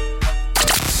only.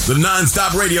 The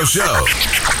NonStop Radio Show.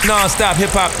 NonStop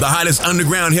Hip Hop. The hottest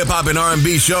underground hip hop and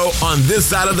R&B show on this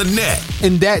side of the net.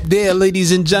 And that there,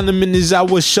 ladies and gentlemen, is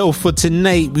our show for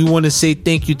tonight. We want to say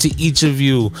thank you to each of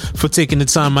you for taking the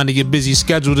time out of your busy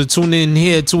schedule to tune in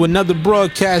here to another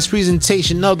broadcast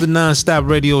presentation of the NonStop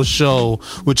Radio Show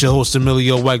with your host,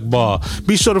 Emilio Weckball.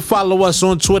 Be sure to follow us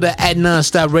on Twitter at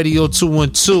NonStop Radio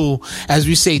 212 as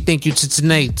we say thank you to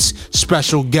tonight's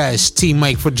special guest,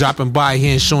 TMike, for dropping by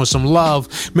here and showing some love.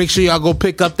 Make sure y'all go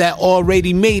pick up that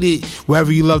Already Made It.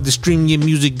 Wherever you love to stream your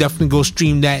music, definitely go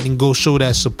stream that and go show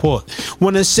that support.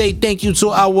 Want to say thank you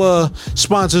to our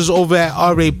sponsors over at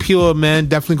RA Pure, man.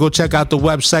 Definitely go check out the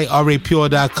website,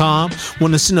 rapure.com.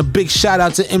 Want to send a big shout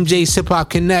out to MJ's Hip Hop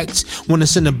Connect. Want to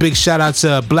send a big shout out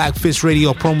to Black Fist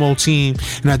Radio promo team.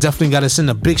 And I definitely got to send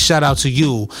a big shout out to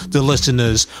you, the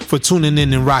listeners, for tuning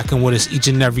in and rocking with us each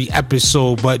and every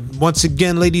episode. But once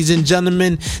again, ladies and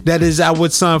gentlemen, that is our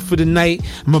time for the night.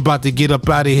 I'm about to get up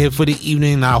out of here for the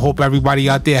evening. And I hope everybody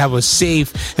out there have a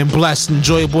safe and blessed,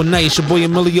 enjoyable night. It's your boy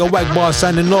Emilio Wackbar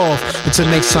signing off. Until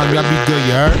next time, y'all be good,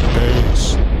 you heard?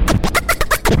 Peace.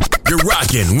 You're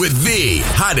rocking with the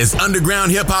hottest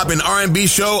underground hip-hop and R&B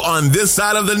show on this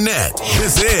side of the net.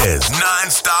 This is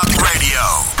NonStop Radio.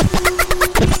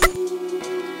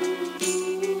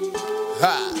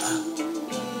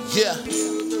 Yeah.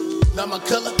 Love my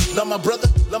color, love my brother,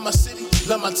 love my city,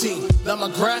 love my team, love my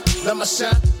grind, love my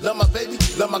shine, love my baby,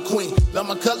 love my queen, love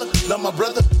my color, love my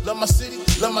brother, love my city,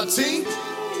 love my team.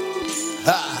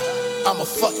 I'm a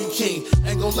fucking king.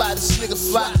 Ain't gon' lie, this nigga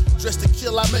fly. Dressed to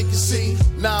kill, I make it see.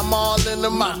 Now I'm all in the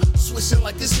mind. Switching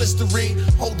like it's Listerine.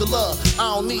 Hold the love,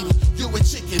 I don't need it. You a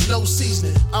chicken, no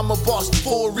seasoning. I'm a boss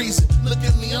for a reason. Look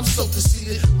at me, I'm so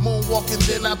conceited. Moonwalking,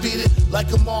 then I beat it.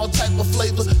 Like I'm all type of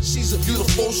flavor. She's a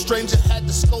beautiful stranger. Had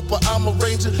the scope, but I'm a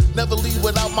ranger. Never leave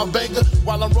without my banger.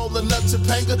 While I'm rolling up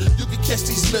Topanga, you can catch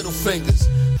these middle fingers.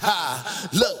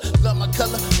 Look, love my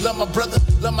color, love my brother,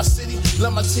 love my city,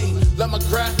 love my team, love my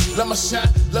grind, love my shine,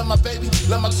 love my baby,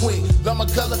 love my queen, love my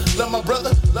color, love my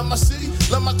brother, love my city,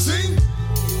 love my team.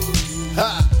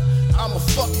 I'm a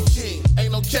fucking king.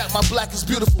 Ain't no cap, my black is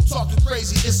beautiful. Talking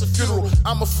crazy, it's a funeral.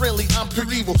 I'm a friendly, I'm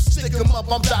pure evil. Stick 'em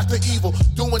up, I'm Dr. Evil.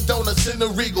 Doing donuts in the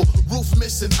Regal. Roof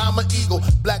missing, I'm an eagle.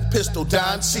 Black pistol,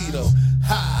 Don Cheeto.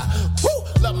 Woo!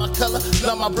 Love my color,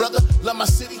 love my brother, love my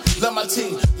city, love my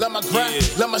team, love my grind,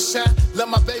 love my shine, love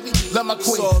my baby, love my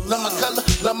queen, love my color,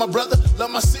 love my brother,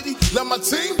 love my city, love my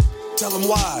team. Tell them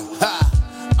why.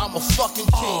 I'm a fucking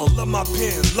king. Love my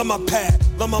pen, love my pad,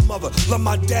 love my mother, love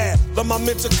my dad, love my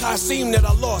mentor Qasim that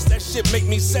I lost. That shit make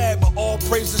me sad, but all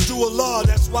praises due Allah.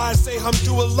 That's why I say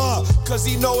Hamdulillah, cause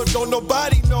he know it, don't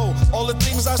nobody know. All the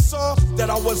things I saw that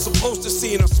I wasn't supposed to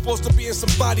see, and I'm supposed to be in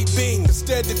somebody being.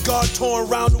 Instead, the God touring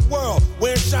around the world,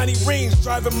 wearing shiny rings,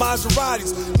 driving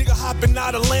Maseratis, nigga hopping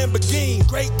out of Lamborghini.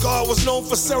 Great God was known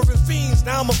for serving fiends,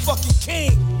 now I'm a fucking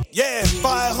king. Yeah,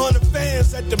 500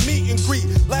 fans at the meet and greet.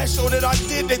 Last show that I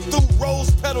did, they threw rose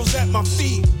petals at my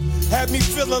feet. Had me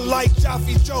feeling like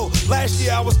Jaffe Joe. Last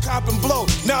year I was copping blow.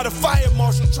 Now the fire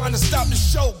marshal trying to stop the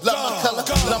show. Love my color,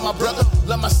 love my brother,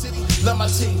 love my city, love my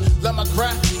team, love my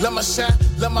grind, love my shine,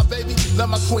 love my baby, love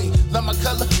my queen, love my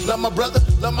color, love my brother,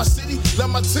 love my city,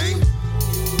 love my team.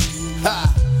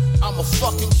 I'm a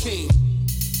fucking king.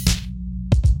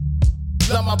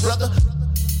 Love my brother.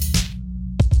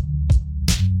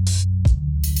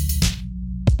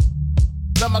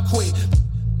 Love my queen.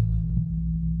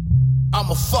 I'm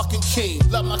a fucking king.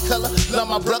 Love my color, love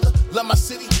my brother, love my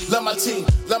city, love my team,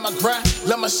 love my grind,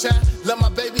 love my shine, love my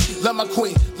baby, love my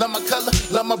queen, love my color,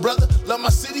 love my brother, love my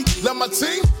city, love my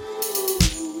team.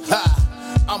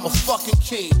 I'm a fucking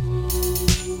king.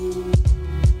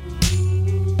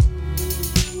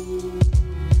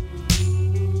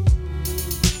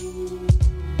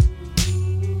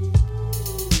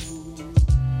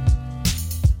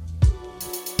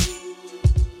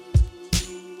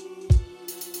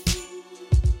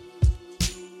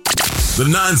 The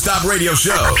NonStop Radio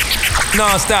Show.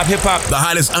 NonStop Hip Hop. The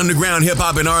hottest underground hip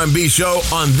hop and R&B show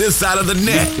on this side of the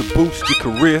net. To boost your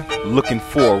career, looking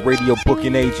for a radio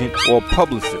booking agent or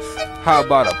publicist? How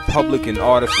about a public and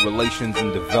artist relations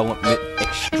and development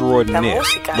extraordinaire?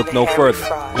 Look no further.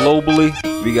 Globally,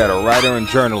 we got a writer and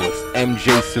journalist,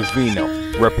 MJ Savino,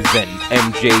 representing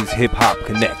MJ's Hip Hop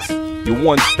Connects. Your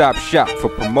one-stop shop for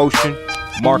promotion,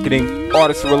 marketing,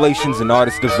 artist relations, and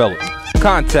artist development.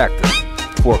 Contact us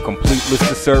for a complete list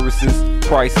of services,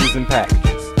 prices, and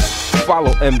packages.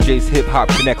 Follow MJ's Hip Hop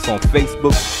Connects on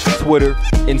Facebook, Twitter,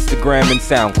 Instagram, and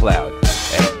SoundCloud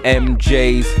at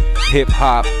MJ's Hip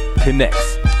Hop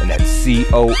Connects, and that's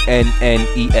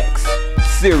CONNEX.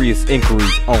 Serious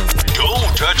inquiries only.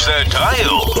 Don't touch that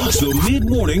dial. It's the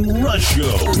Mid-Morning Rush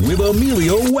Show with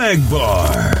Emilio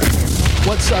Wackbar.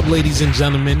 What's up, ladies and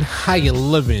gentlemen? How you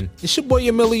living? It's your boy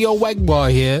Emilio Wackbar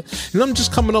here, and I'm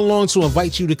just coming along to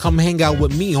invite you to come hang out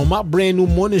with me on my brand new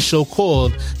morning show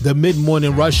called The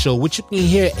Mid-Morning Rush Show, which you can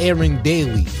hear airing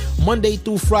daily, Monday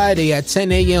through Friday at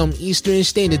 10 a.m. Eastern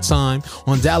Standard Time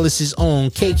on Dallas's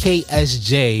own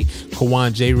KKSJ,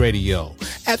 Kawon Radio.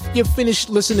 After you're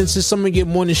finished listening to some of your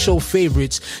morning show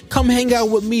favorites, come hang out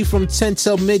with me from 10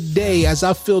 till midday as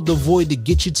I fill the void to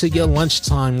get you to your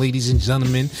lunchtime, ladies and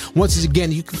gentlemen. Once again,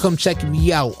 you can come check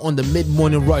me out on the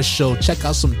Mid-Morning Rush Show. Check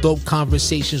out some dope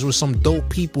conversations with some dope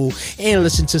people and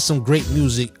listen to some great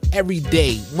music every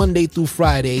day, Monday through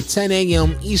Friday, 10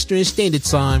 a.m. Eastern Standard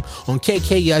Time on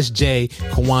KKSJ,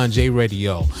 Kawon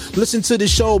Radio. Listen to the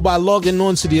show by logging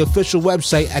on to the official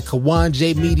website at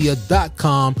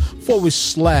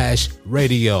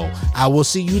KawonJmedia.com/radio. I will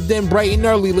see you then bright and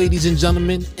early, ladies and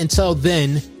gentlemen. Until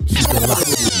then, keep it locked.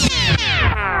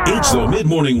 It's the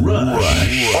Mid-Morning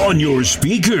Rush on your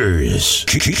speakers.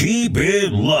 Keep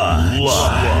it locked.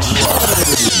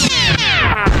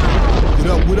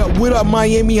 What up,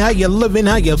 Miami? How you living?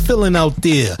 How you feeling out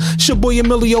there? It's your boy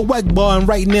Emilio Wackbar, and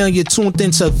right now you're tuned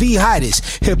into the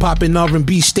hottest hip-hop and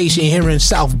R&B station here in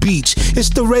South Beach. It's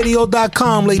the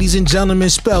radio.com, ladies and gentlemen,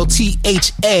 spelled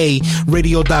THA,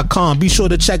 radio.com. Be sure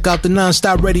to check out the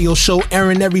NonStop Radio Show,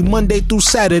 airing every Monday through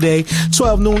Saturday,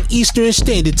 12 noon Eastern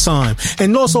Standard Time.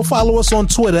 And also follow us on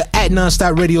Twitter at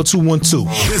NonStop Radio 212.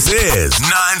 This is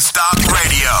NonStop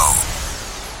Radio.